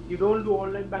 You don't do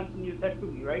online banking, you said to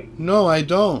me, right? No, I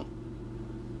don't.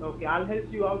 Okay, I'll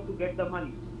help you out to get the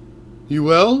money. You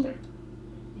will?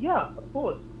 Yeah, of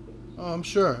course. Oh, I'm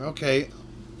sure. Okay.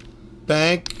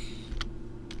 Bank.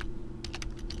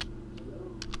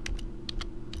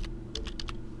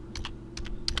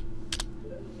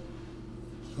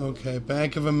 Okay,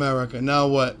 Bank of America. Now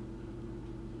what?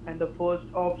 And the first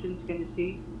options, can you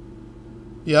see?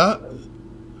 Yeah.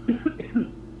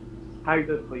 I'll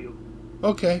do it for you.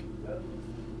 Okay.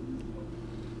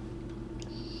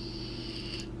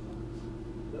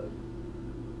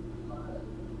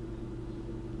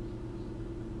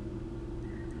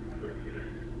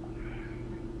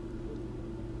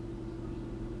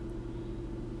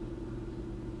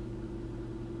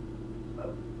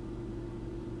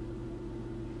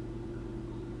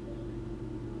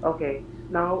 Okay.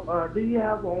 Now, do you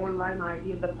have online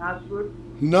ID and the password?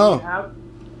 No. Do you have?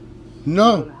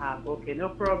 No. You don't have. Okay, no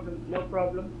problem. No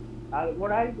problem.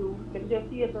 What I do, can you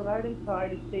see at the right hand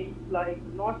side, it says like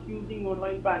not using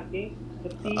online banking.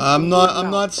 I'm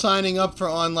not signing up for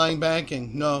online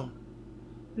banking. No.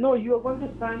 No, you are going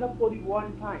to sign up for the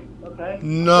one time. Okay.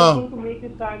 No. I'm going to make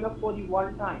you sign up for the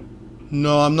one time.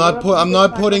 No, I'm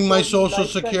not putting my social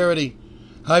security.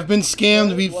 I've been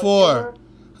scammed before.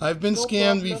 I've been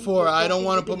scammed before. I don't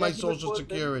want to put my social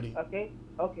security. Okay.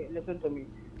 Okay. Listen to me.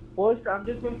 First, I'm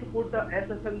just going to put the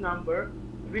SSN number.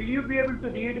 Will you be able to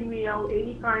read me out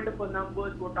any kind of a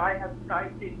numbers what I have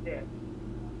typed in there?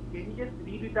 Can you just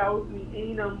read it out me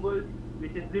any numbers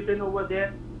which is written over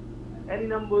there? Any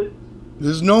numbers?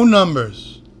 There's no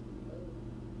numbers.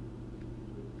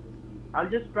 I'll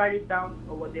just write it down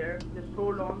over there. Just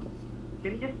hold on.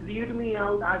 Can you just read me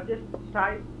out? I'll just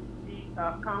type the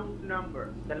account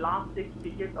number, the last 6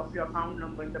 digits of your account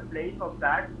number. In the place of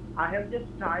that, I have just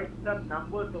typed some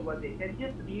numbers over there. Can you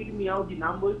just read me out the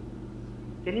numbers?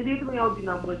 Can you read me out the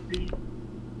numbers, please?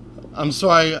 I'm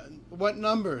sorry. What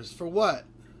numbers? For what?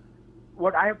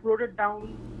 What I have wrote it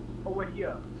down over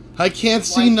here. I can't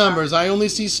see numbers. I only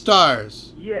see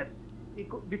stars. Yes,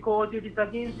 because it is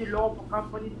against the law for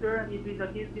companies, sir, and it is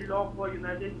against the law for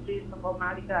United States of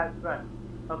America as well.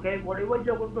 Okay, whatever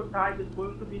you're going to type is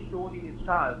going to be shown in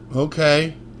stars.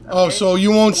 Okay. Oh, so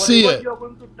you won't see Whatever it. you're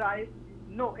going to type,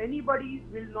 no, anybody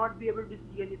will not be able to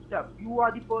see any stuff. You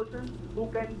are the person who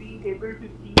can be able to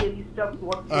see any stuff.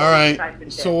 What All right.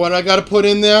 So what I got to put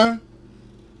in there?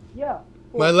 Yeah.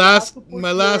 My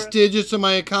last digits of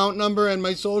my account number and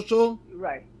my social?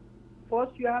 Right.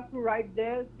 First, you have to write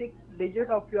there 6 digits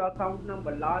of your account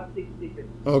number, last 6 digits.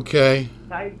 Okay.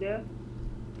 Type there.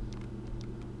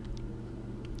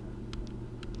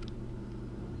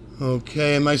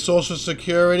 Okay, and my social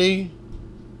security?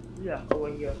 Yeah,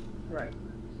 over here. Right.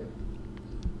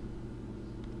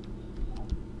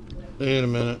 Wait a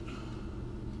minute.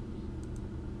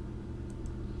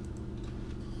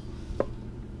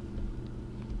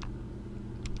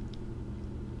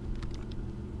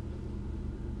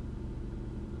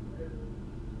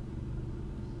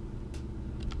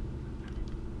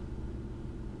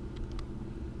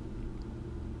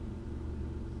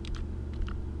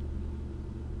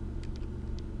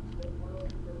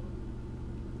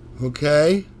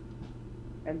 Okay.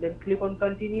 And then click on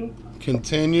continue.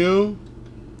 Continue.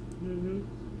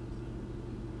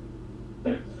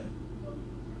 It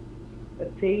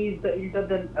says the enter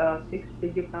the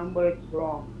 6-digit number. It's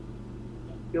wrong.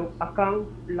 Your account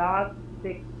last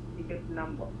 6-digit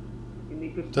number. You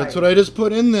need to. That's what I just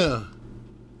put in there.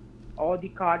 Or the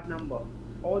card number.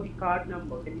 Or the card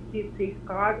number. Can you see it says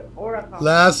card or account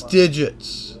Last number?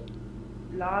 digits.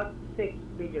 Last 6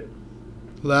 digits.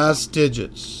 Last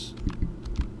digits.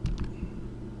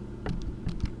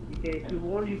 Okay, if you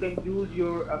want, you can use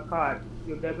your card,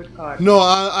 your debit card. No,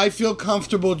 I feel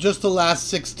comfortable just the last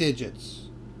 6 digits.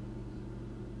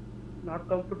 Not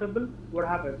comfortable? What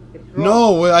happened? It's wrong.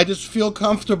 No, I just feel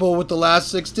comfortable with the last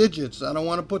 6 digits. I don't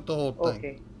want to put the whole thing.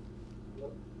 Okay.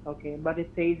 Okay, but it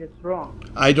says it's wrong.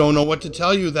 I don't know what to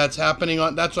tell you. That's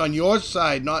on your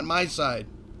side, not my side.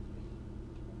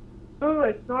 No,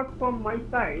 it's not from my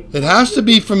side. It has to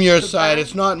be from your side.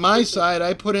 It's not my side.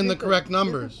 I put in the correct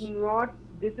numbers.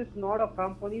 This is not a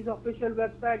company's official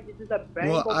website. This is a bank.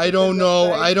 Well, I don't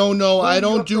know. I don't know. I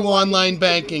don't do online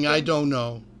banking. I don't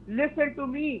know. Listen to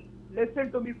me.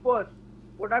 Listen to me first.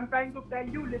 What I'm trying to tell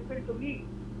you, listen to me.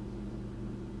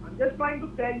 I'm just trying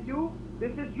to tell you,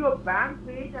 this is your bank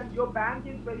page and your bank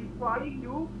is verifying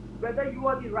you whether you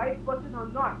are the right person or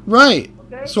not. Right.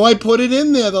 Okay? So I put it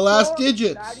in there, the last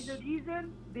digits. That is the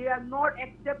reason they are not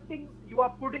accepting. You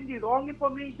are putting the wrong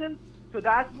information. So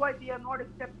that's why they are not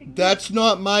accepting. That's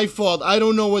not my fault. I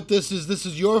don't know what this is. This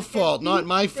is your fault, not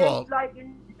my fault. Like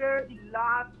enter the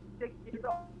last 6 digits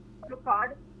of your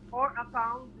card or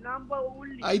account number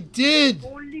only. I did.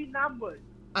 Only numbers.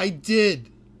 I did.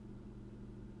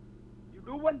 You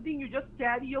do one thing. You just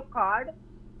carry your card.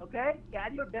 Okay?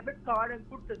 Carry your debit card and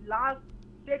put the last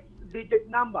 6-digit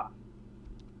number.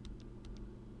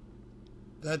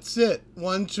 That's it.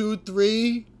 1, 2,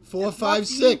 3, 4, 5,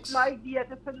 6. Like the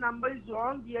SSN number is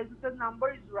wrong. The SSN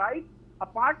number is right.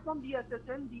 Apart from the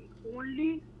SSN,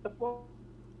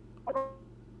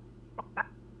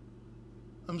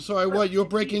 I'm sorry, what? You're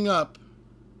breaking up.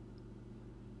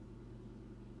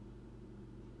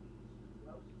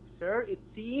 Sir, it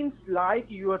seems like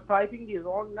you are typing the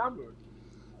wrong numbers.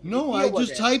 No, I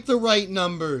just typed the right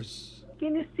numbers.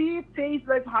 Can you see it says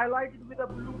like highlighted with a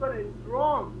blue color? It's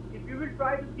wrong. If you will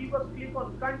try to click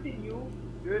on continue,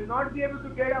 you will not be able to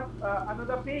get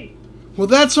another page. Well,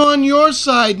 that's on your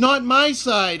side, not my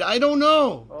side. I don't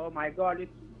know. Oh my God!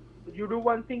 You do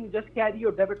one thing. Just carry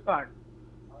your debit card.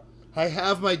 I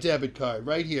have my debit card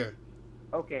right here.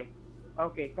 Okay.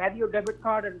 Okay. Carry your debit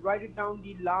card and write it down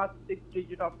the last 6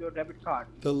 digits of your debit card.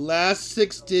 The last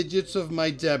 6 digits of my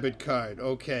debit card.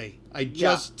 Okay. I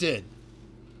just did.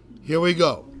 Here we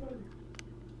go.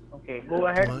 Okay. Go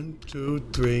ahead. 1, 2,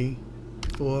 3,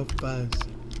 4, 5, 6.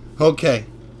 Okay.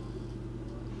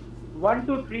 1,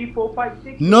 2, 3, 4, 5,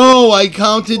 6. No, I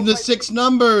counted the 6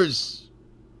 numbers.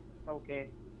 Okay.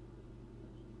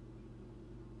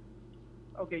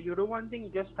 Okay, you do one thing, you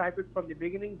just type it from the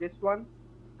beginning, this one.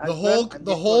 as well. And The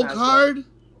this whole one as card? well.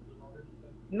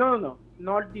 No, no,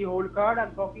 not the whole card.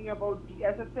 I'm talking about the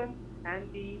SSN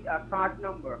and the card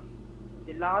number,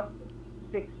 the last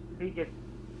 6 digits.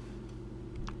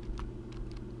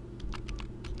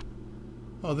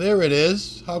 Oh, there it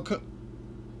is. Okay,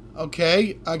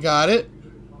 I got it.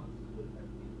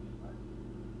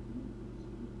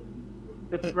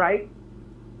 It's right.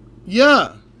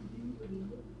 Yeah.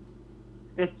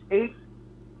 It's 8.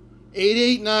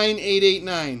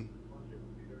 889889.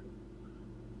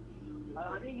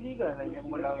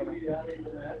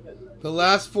 The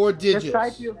last 4 digits.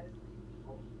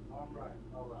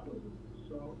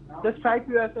 Just type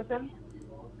your SSN.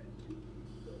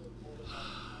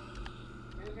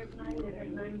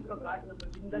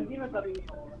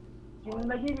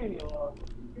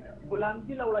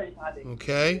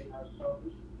 Okay.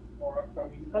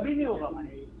 कभी नहीं होगा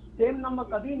भाई same number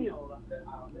कभी नहीं होगा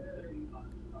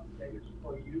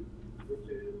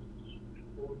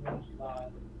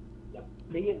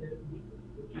देखिए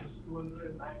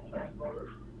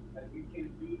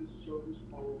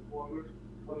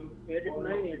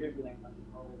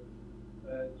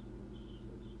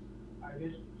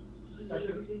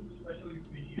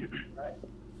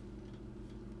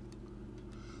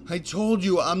I told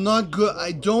you I'm not good.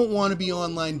 I don't want to be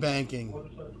online banking.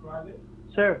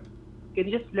 Sir, can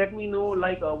you just let me know,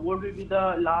 like, what will be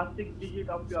the last 6 digits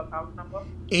of your account number?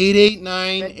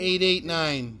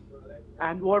 889889.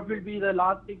 And what will be the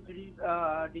last 6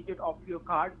 digit of your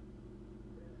card?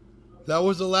 That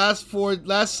was the last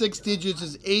 6 digits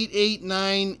is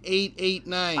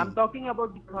 889889. I'm talking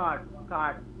about the card.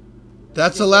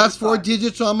 That's the last 4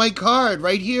 digits on my card,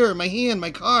 right here, my hand,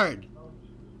 my card.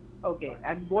 Okay,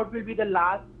 and what will be the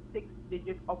last 6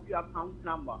 digits of your account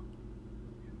number?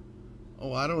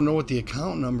 Oh, I don't know what the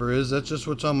account number is. That's just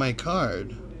what's on my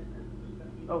card.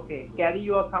 Okay, carry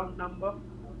your account number.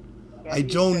 I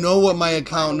don't know what my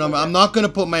account number. I'm not going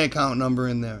to put my account number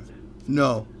in there.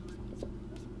 No.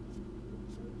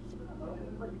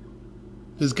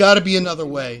 There's got to be another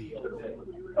way.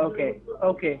 Okay.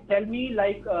 Tell me,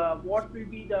 like, what will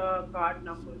be the card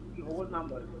numbers, the whole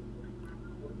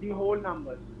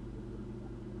numbers?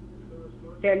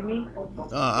 Tell me.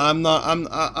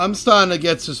 I'm starting to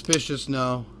get suspicious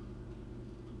now.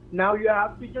 Now you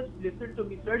have to just listen to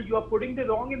me, sir. You are putting the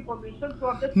wrong information, so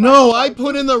I'm just. No, I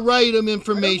put in the right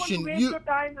information. I don't want to waste your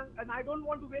time, and I don't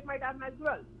want to waste my time as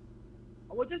well.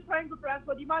 I was just trying to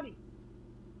transfer the money.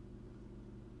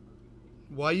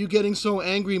 Why are you getting so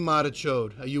angry,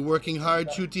 Madachod? Are you working hard,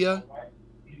 Chutia?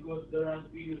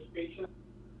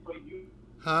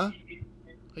 Huh?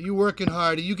 Are you working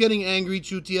hard? Are you getting angry,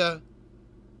 Chutia?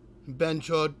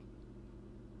 Benchod?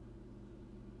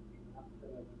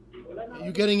 Are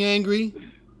you getting angry?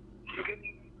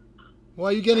 Why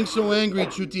are you getting so angry,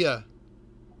 Chutia?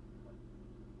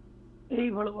 Hey,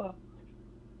 Bhalwa.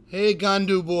 Hey,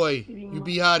 Gandu boy. You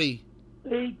Bihari.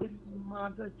 Hey,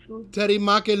 Mata Chud. Teri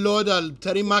Make Lodal.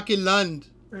 Teri Make Land.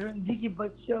 Ranji ki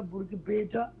bachcha, bur ke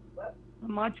beta.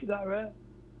 Mach ga raha hai.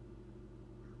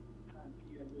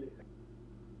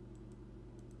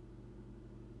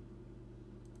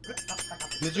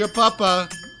 There's your papa.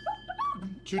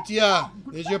 Chutia,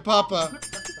 there's your papa.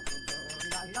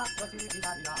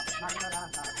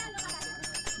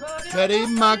 Teddy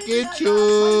Make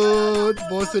Chud.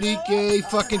 Bosarike, you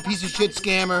fucking piece of shit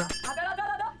scammer.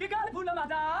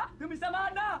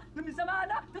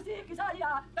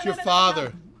 It's your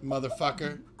father,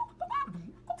 motherfucker.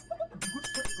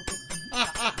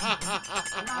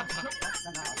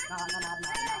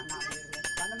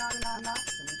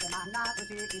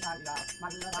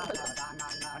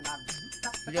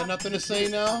 You got nothing to say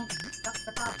now?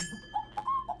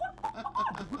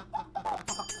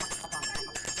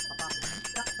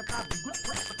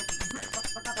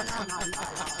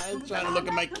 I'm trying to look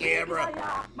at my camera.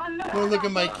 Don't look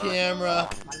at my camera.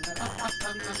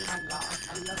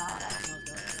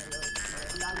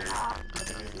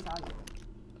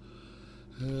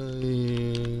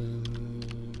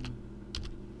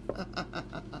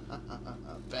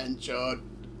 Benchot.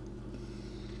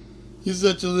 You're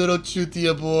such a little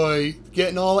chutia boy.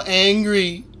 Getting all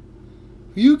angry.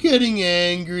 Are you getting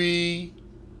angry?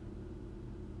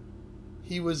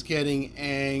 He was getting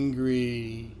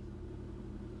angry.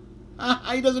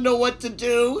 He doesn't know what to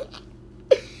do.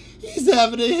 He's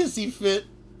having a hissy fit.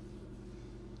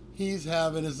 He's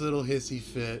having his little hissy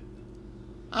fit.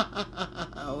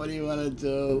 What do you want to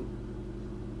do?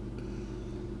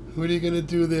 What are you going to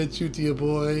do there, Chutia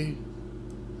boy?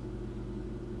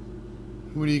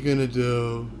 What are you going to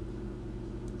do?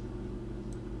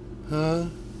 Huh?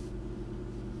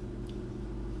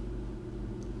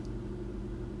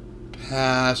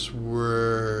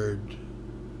 password.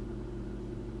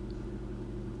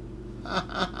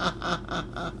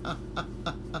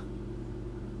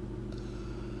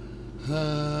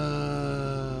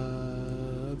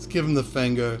 Let's give him the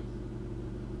finger.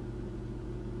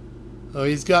 Oh,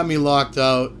 he's got me locked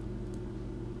out.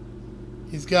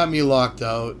 He's got me locked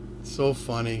out. So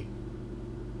funny.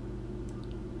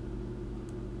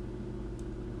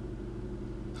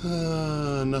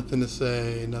 Nothing to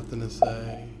say. Nothing to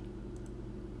say.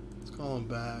 Let's call him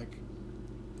back.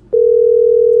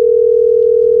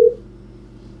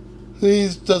 He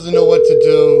doesn't know what to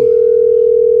do.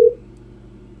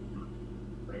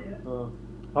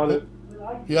 Hello.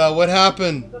 Yeah, what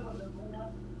happened?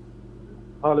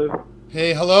 Hello.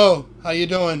 Hey, hello. How you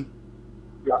doing?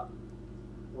 Yeah.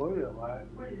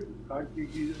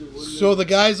 So the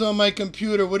guy's on my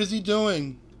computer. What is he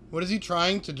doing? What is he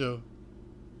trying to do?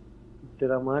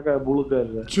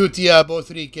 Chutia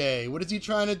Bothrique. What is he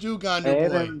trying to do, Gandu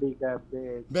boy?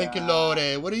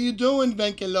 Benkelore. What are you doing,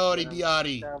 Benkelore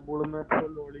Biari?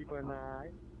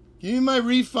 Give me my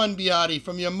refund, Biari,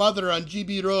 from your mother on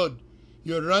GB Road.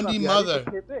 Your Rundi mother.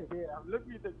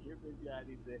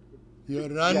 Your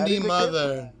Rundi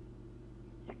mother.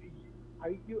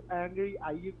 Are you angry?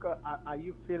 Are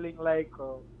you feeling like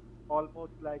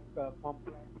almost like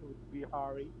complaint with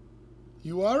Bihari?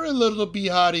 You are a little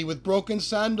Bihari with broken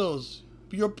sandals.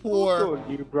 You're poor. Who told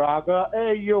you, Braga?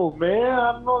 Hey, yo, man,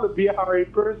 I'm not a Bihari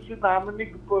person. I'm a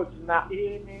nigga person.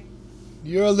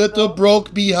 You're a little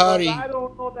broke Bihari. I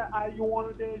don't know that. Are you one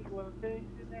of those things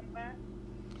in there, man?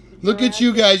 Look at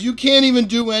you guys. You can't even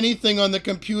do anything on the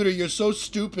computer. You're so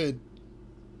stupid.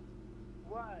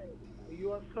 Why?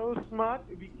 You are so smart.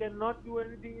 We cannot do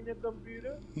anything in the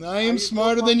computer. I am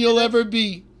smarter than you'll ever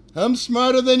be. I'm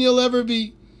smarter than you'll ever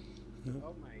be.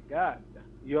 Oh my God.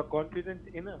 You are confident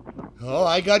enough. Oh,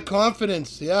 I got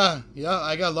confidence. Yeah,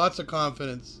 I got lots of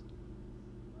confidence.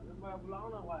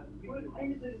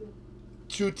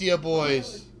 Chutia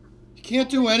boys. You can't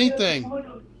do anything.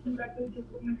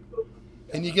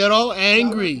 And you get all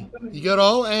angry. You get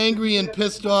all angry and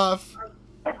pissed off.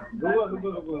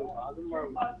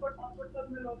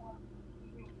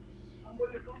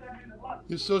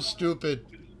 You're so stupid.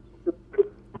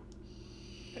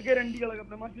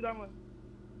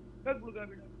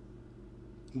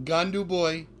 Gandu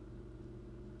boy.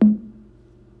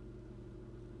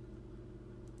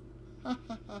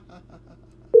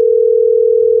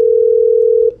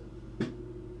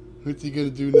 What's he gonna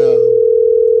do now?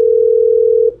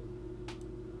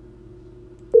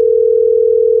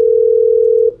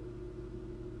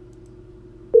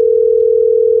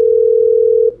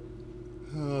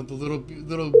 Oh, the little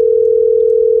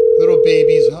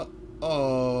babies.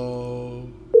 Oh.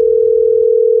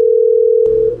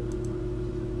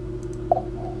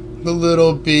 The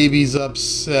little baby's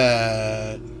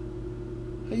upset.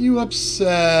 Are you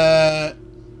upset?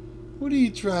 What are you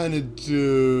trying to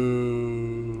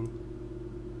do?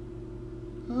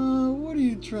 What are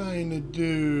you trying to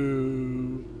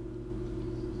do?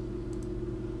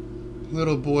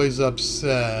 Little boy's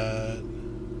upset.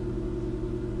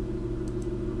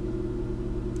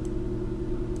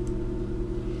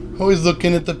 Always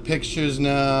looking at the pictures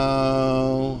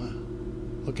now.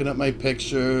 Looking at my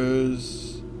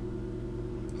pictures.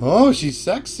 Oh, she's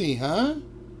sexy, huh?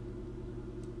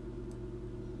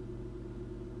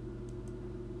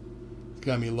 It's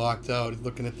got me locked out.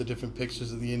 Looking at the different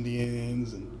pictures of the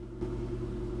Indians and.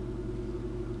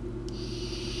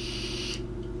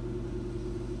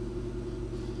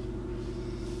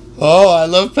 Oh, I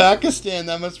love Pakistan.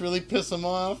 That must really piss him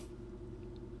off.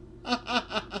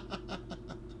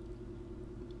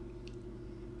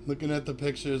 Looking at the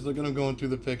pictures. Look at him going through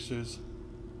the pictures.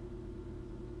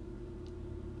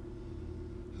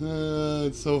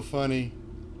 It's so funny.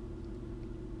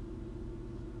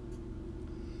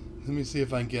 Let me see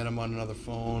if I can get him on another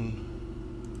phone.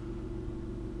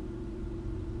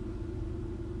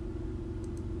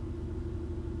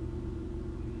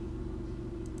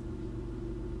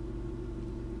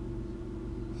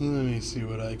 Let me see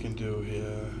what I can do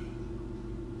here.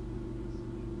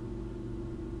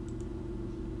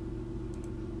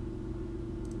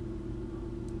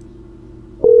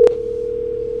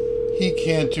 He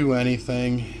can't do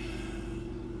anything.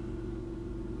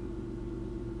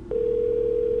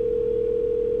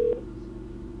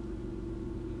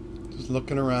 Just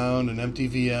looking around, an empty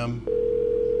VM.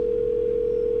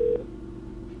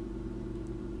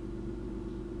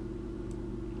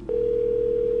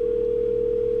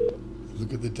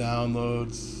 Look at the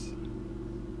downloads.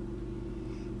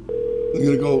 I'm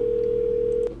gonna go.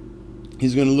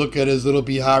 He's gonna look at his little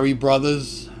Bihari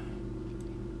brothers.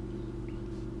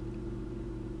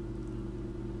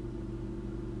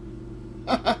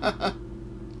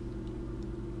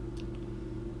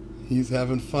 He's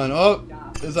having fun. Oh,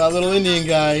 there's our little Indian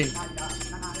guy.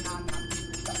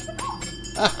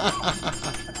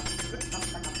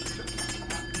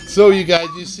 So you guys,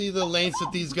 you see the lengths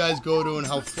that these guys go to and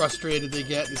how frustrated they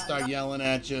get. They start yelling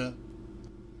at you.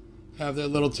 Have their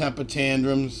little temper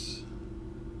tantrums.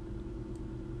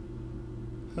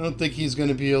 I don't think he's going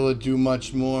to be able to do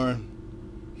much more.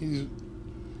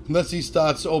 Unless he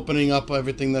starts opening up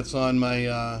everything that's on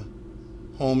my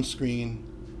home screen.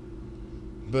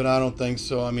 But I don't think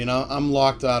so. I mean, I'm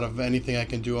locked out of anything I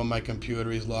can do on my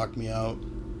computer. He's locked me out.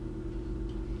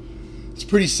 It's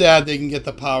pretty sad they can get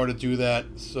the power to do that.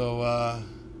 So, oh,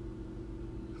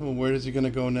 where is he going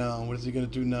to go now? What is he going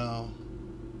to do now?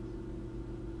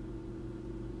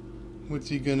 What's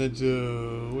he going to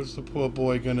do? What's the poor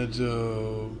boy going to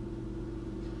do?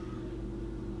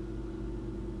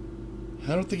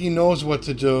 I don't think he knows what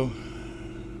to do.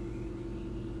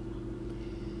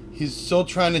 He's still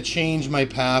trying to change my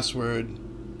password.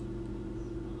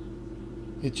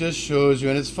 It just shows you.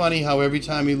 And it's funny how every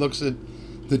time he looks at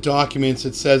the documents,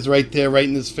 it says right there, right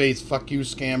in his face, "Fuck you,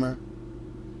 scammer."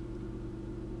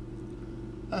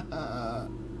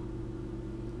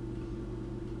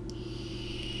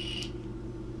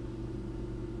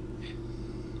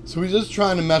 So he's just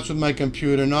trying to mess with my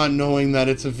computer, not knowing that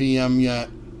it's a VM yet.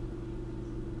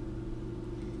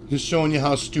 Just showing you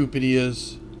how stupid he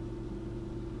is.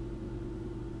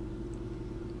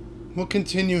 We'll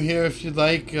continue here if you'd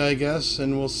like, I guess,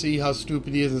 and we'll see how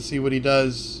stupid he is and see what he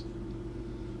does.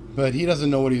 But he doesn't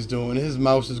know what he's doing. His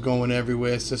mouse is going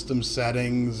everywhere, system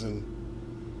settings, and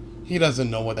he doesn't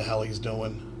know what the hell he's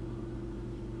doing.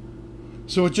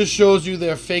 So it just shows you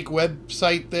their fake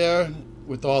website there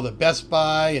with all the Best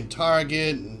Buy and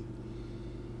Target and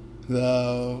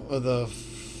the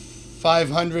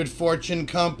 500 Fortune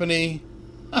company.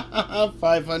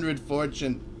 500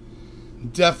 Fortune.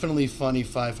 Definitely funny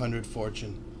 500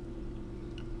 Fortune.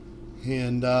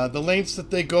 And the lengths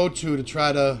that they go to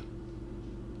try to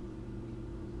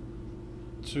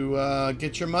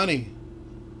get your money.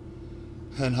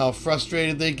 And how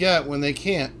frustrated they get when they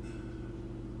can't.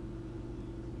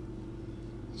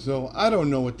 So I don't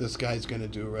know what this guy's going to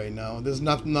do right now. There's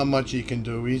not much he can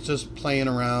do. He's just playing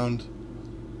around.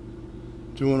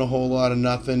 Doing a whole lot of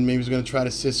nothing. Maybe he's going to try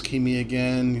to syskey me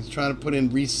again. He's trying to put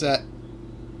in reset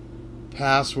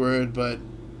password, but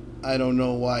I don't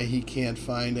know why he can't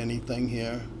find anything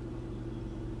here.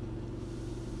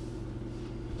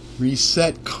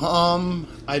 Reset com.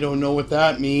 I don't know what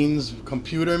that means.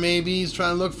 Computer maybe. He's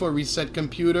trying to look for reset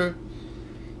computer.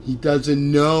 He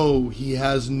doesn't know. He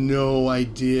has no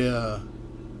idea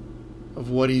of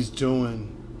what he's doing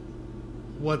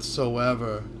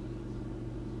whatsoever.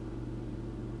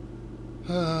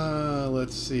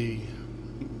 Let's see.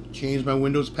 Change my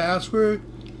Windows password.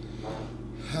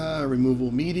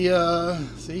 Removal media.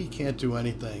 See, can't do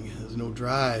anything. There's no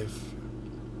drive.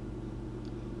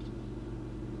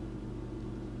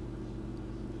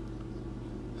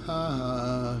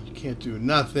 Can't do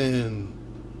nothing.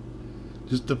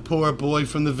 Just a poor boy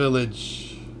from the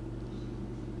village.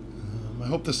 I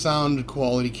hope the sound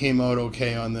quality came out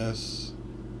okay on this.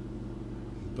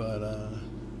 But,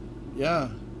 yeah.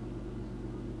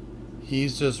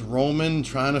 He's just roaming,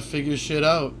 trying to figure shit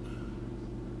out.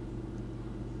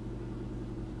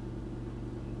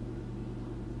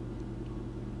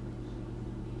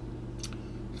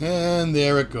 And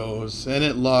there it goes. And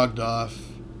it logged off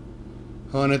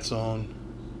on its own.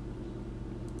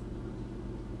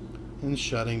 And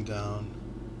shutting down.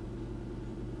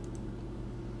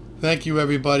 Thank you,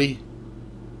 everybody.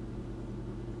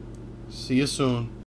 See you soon.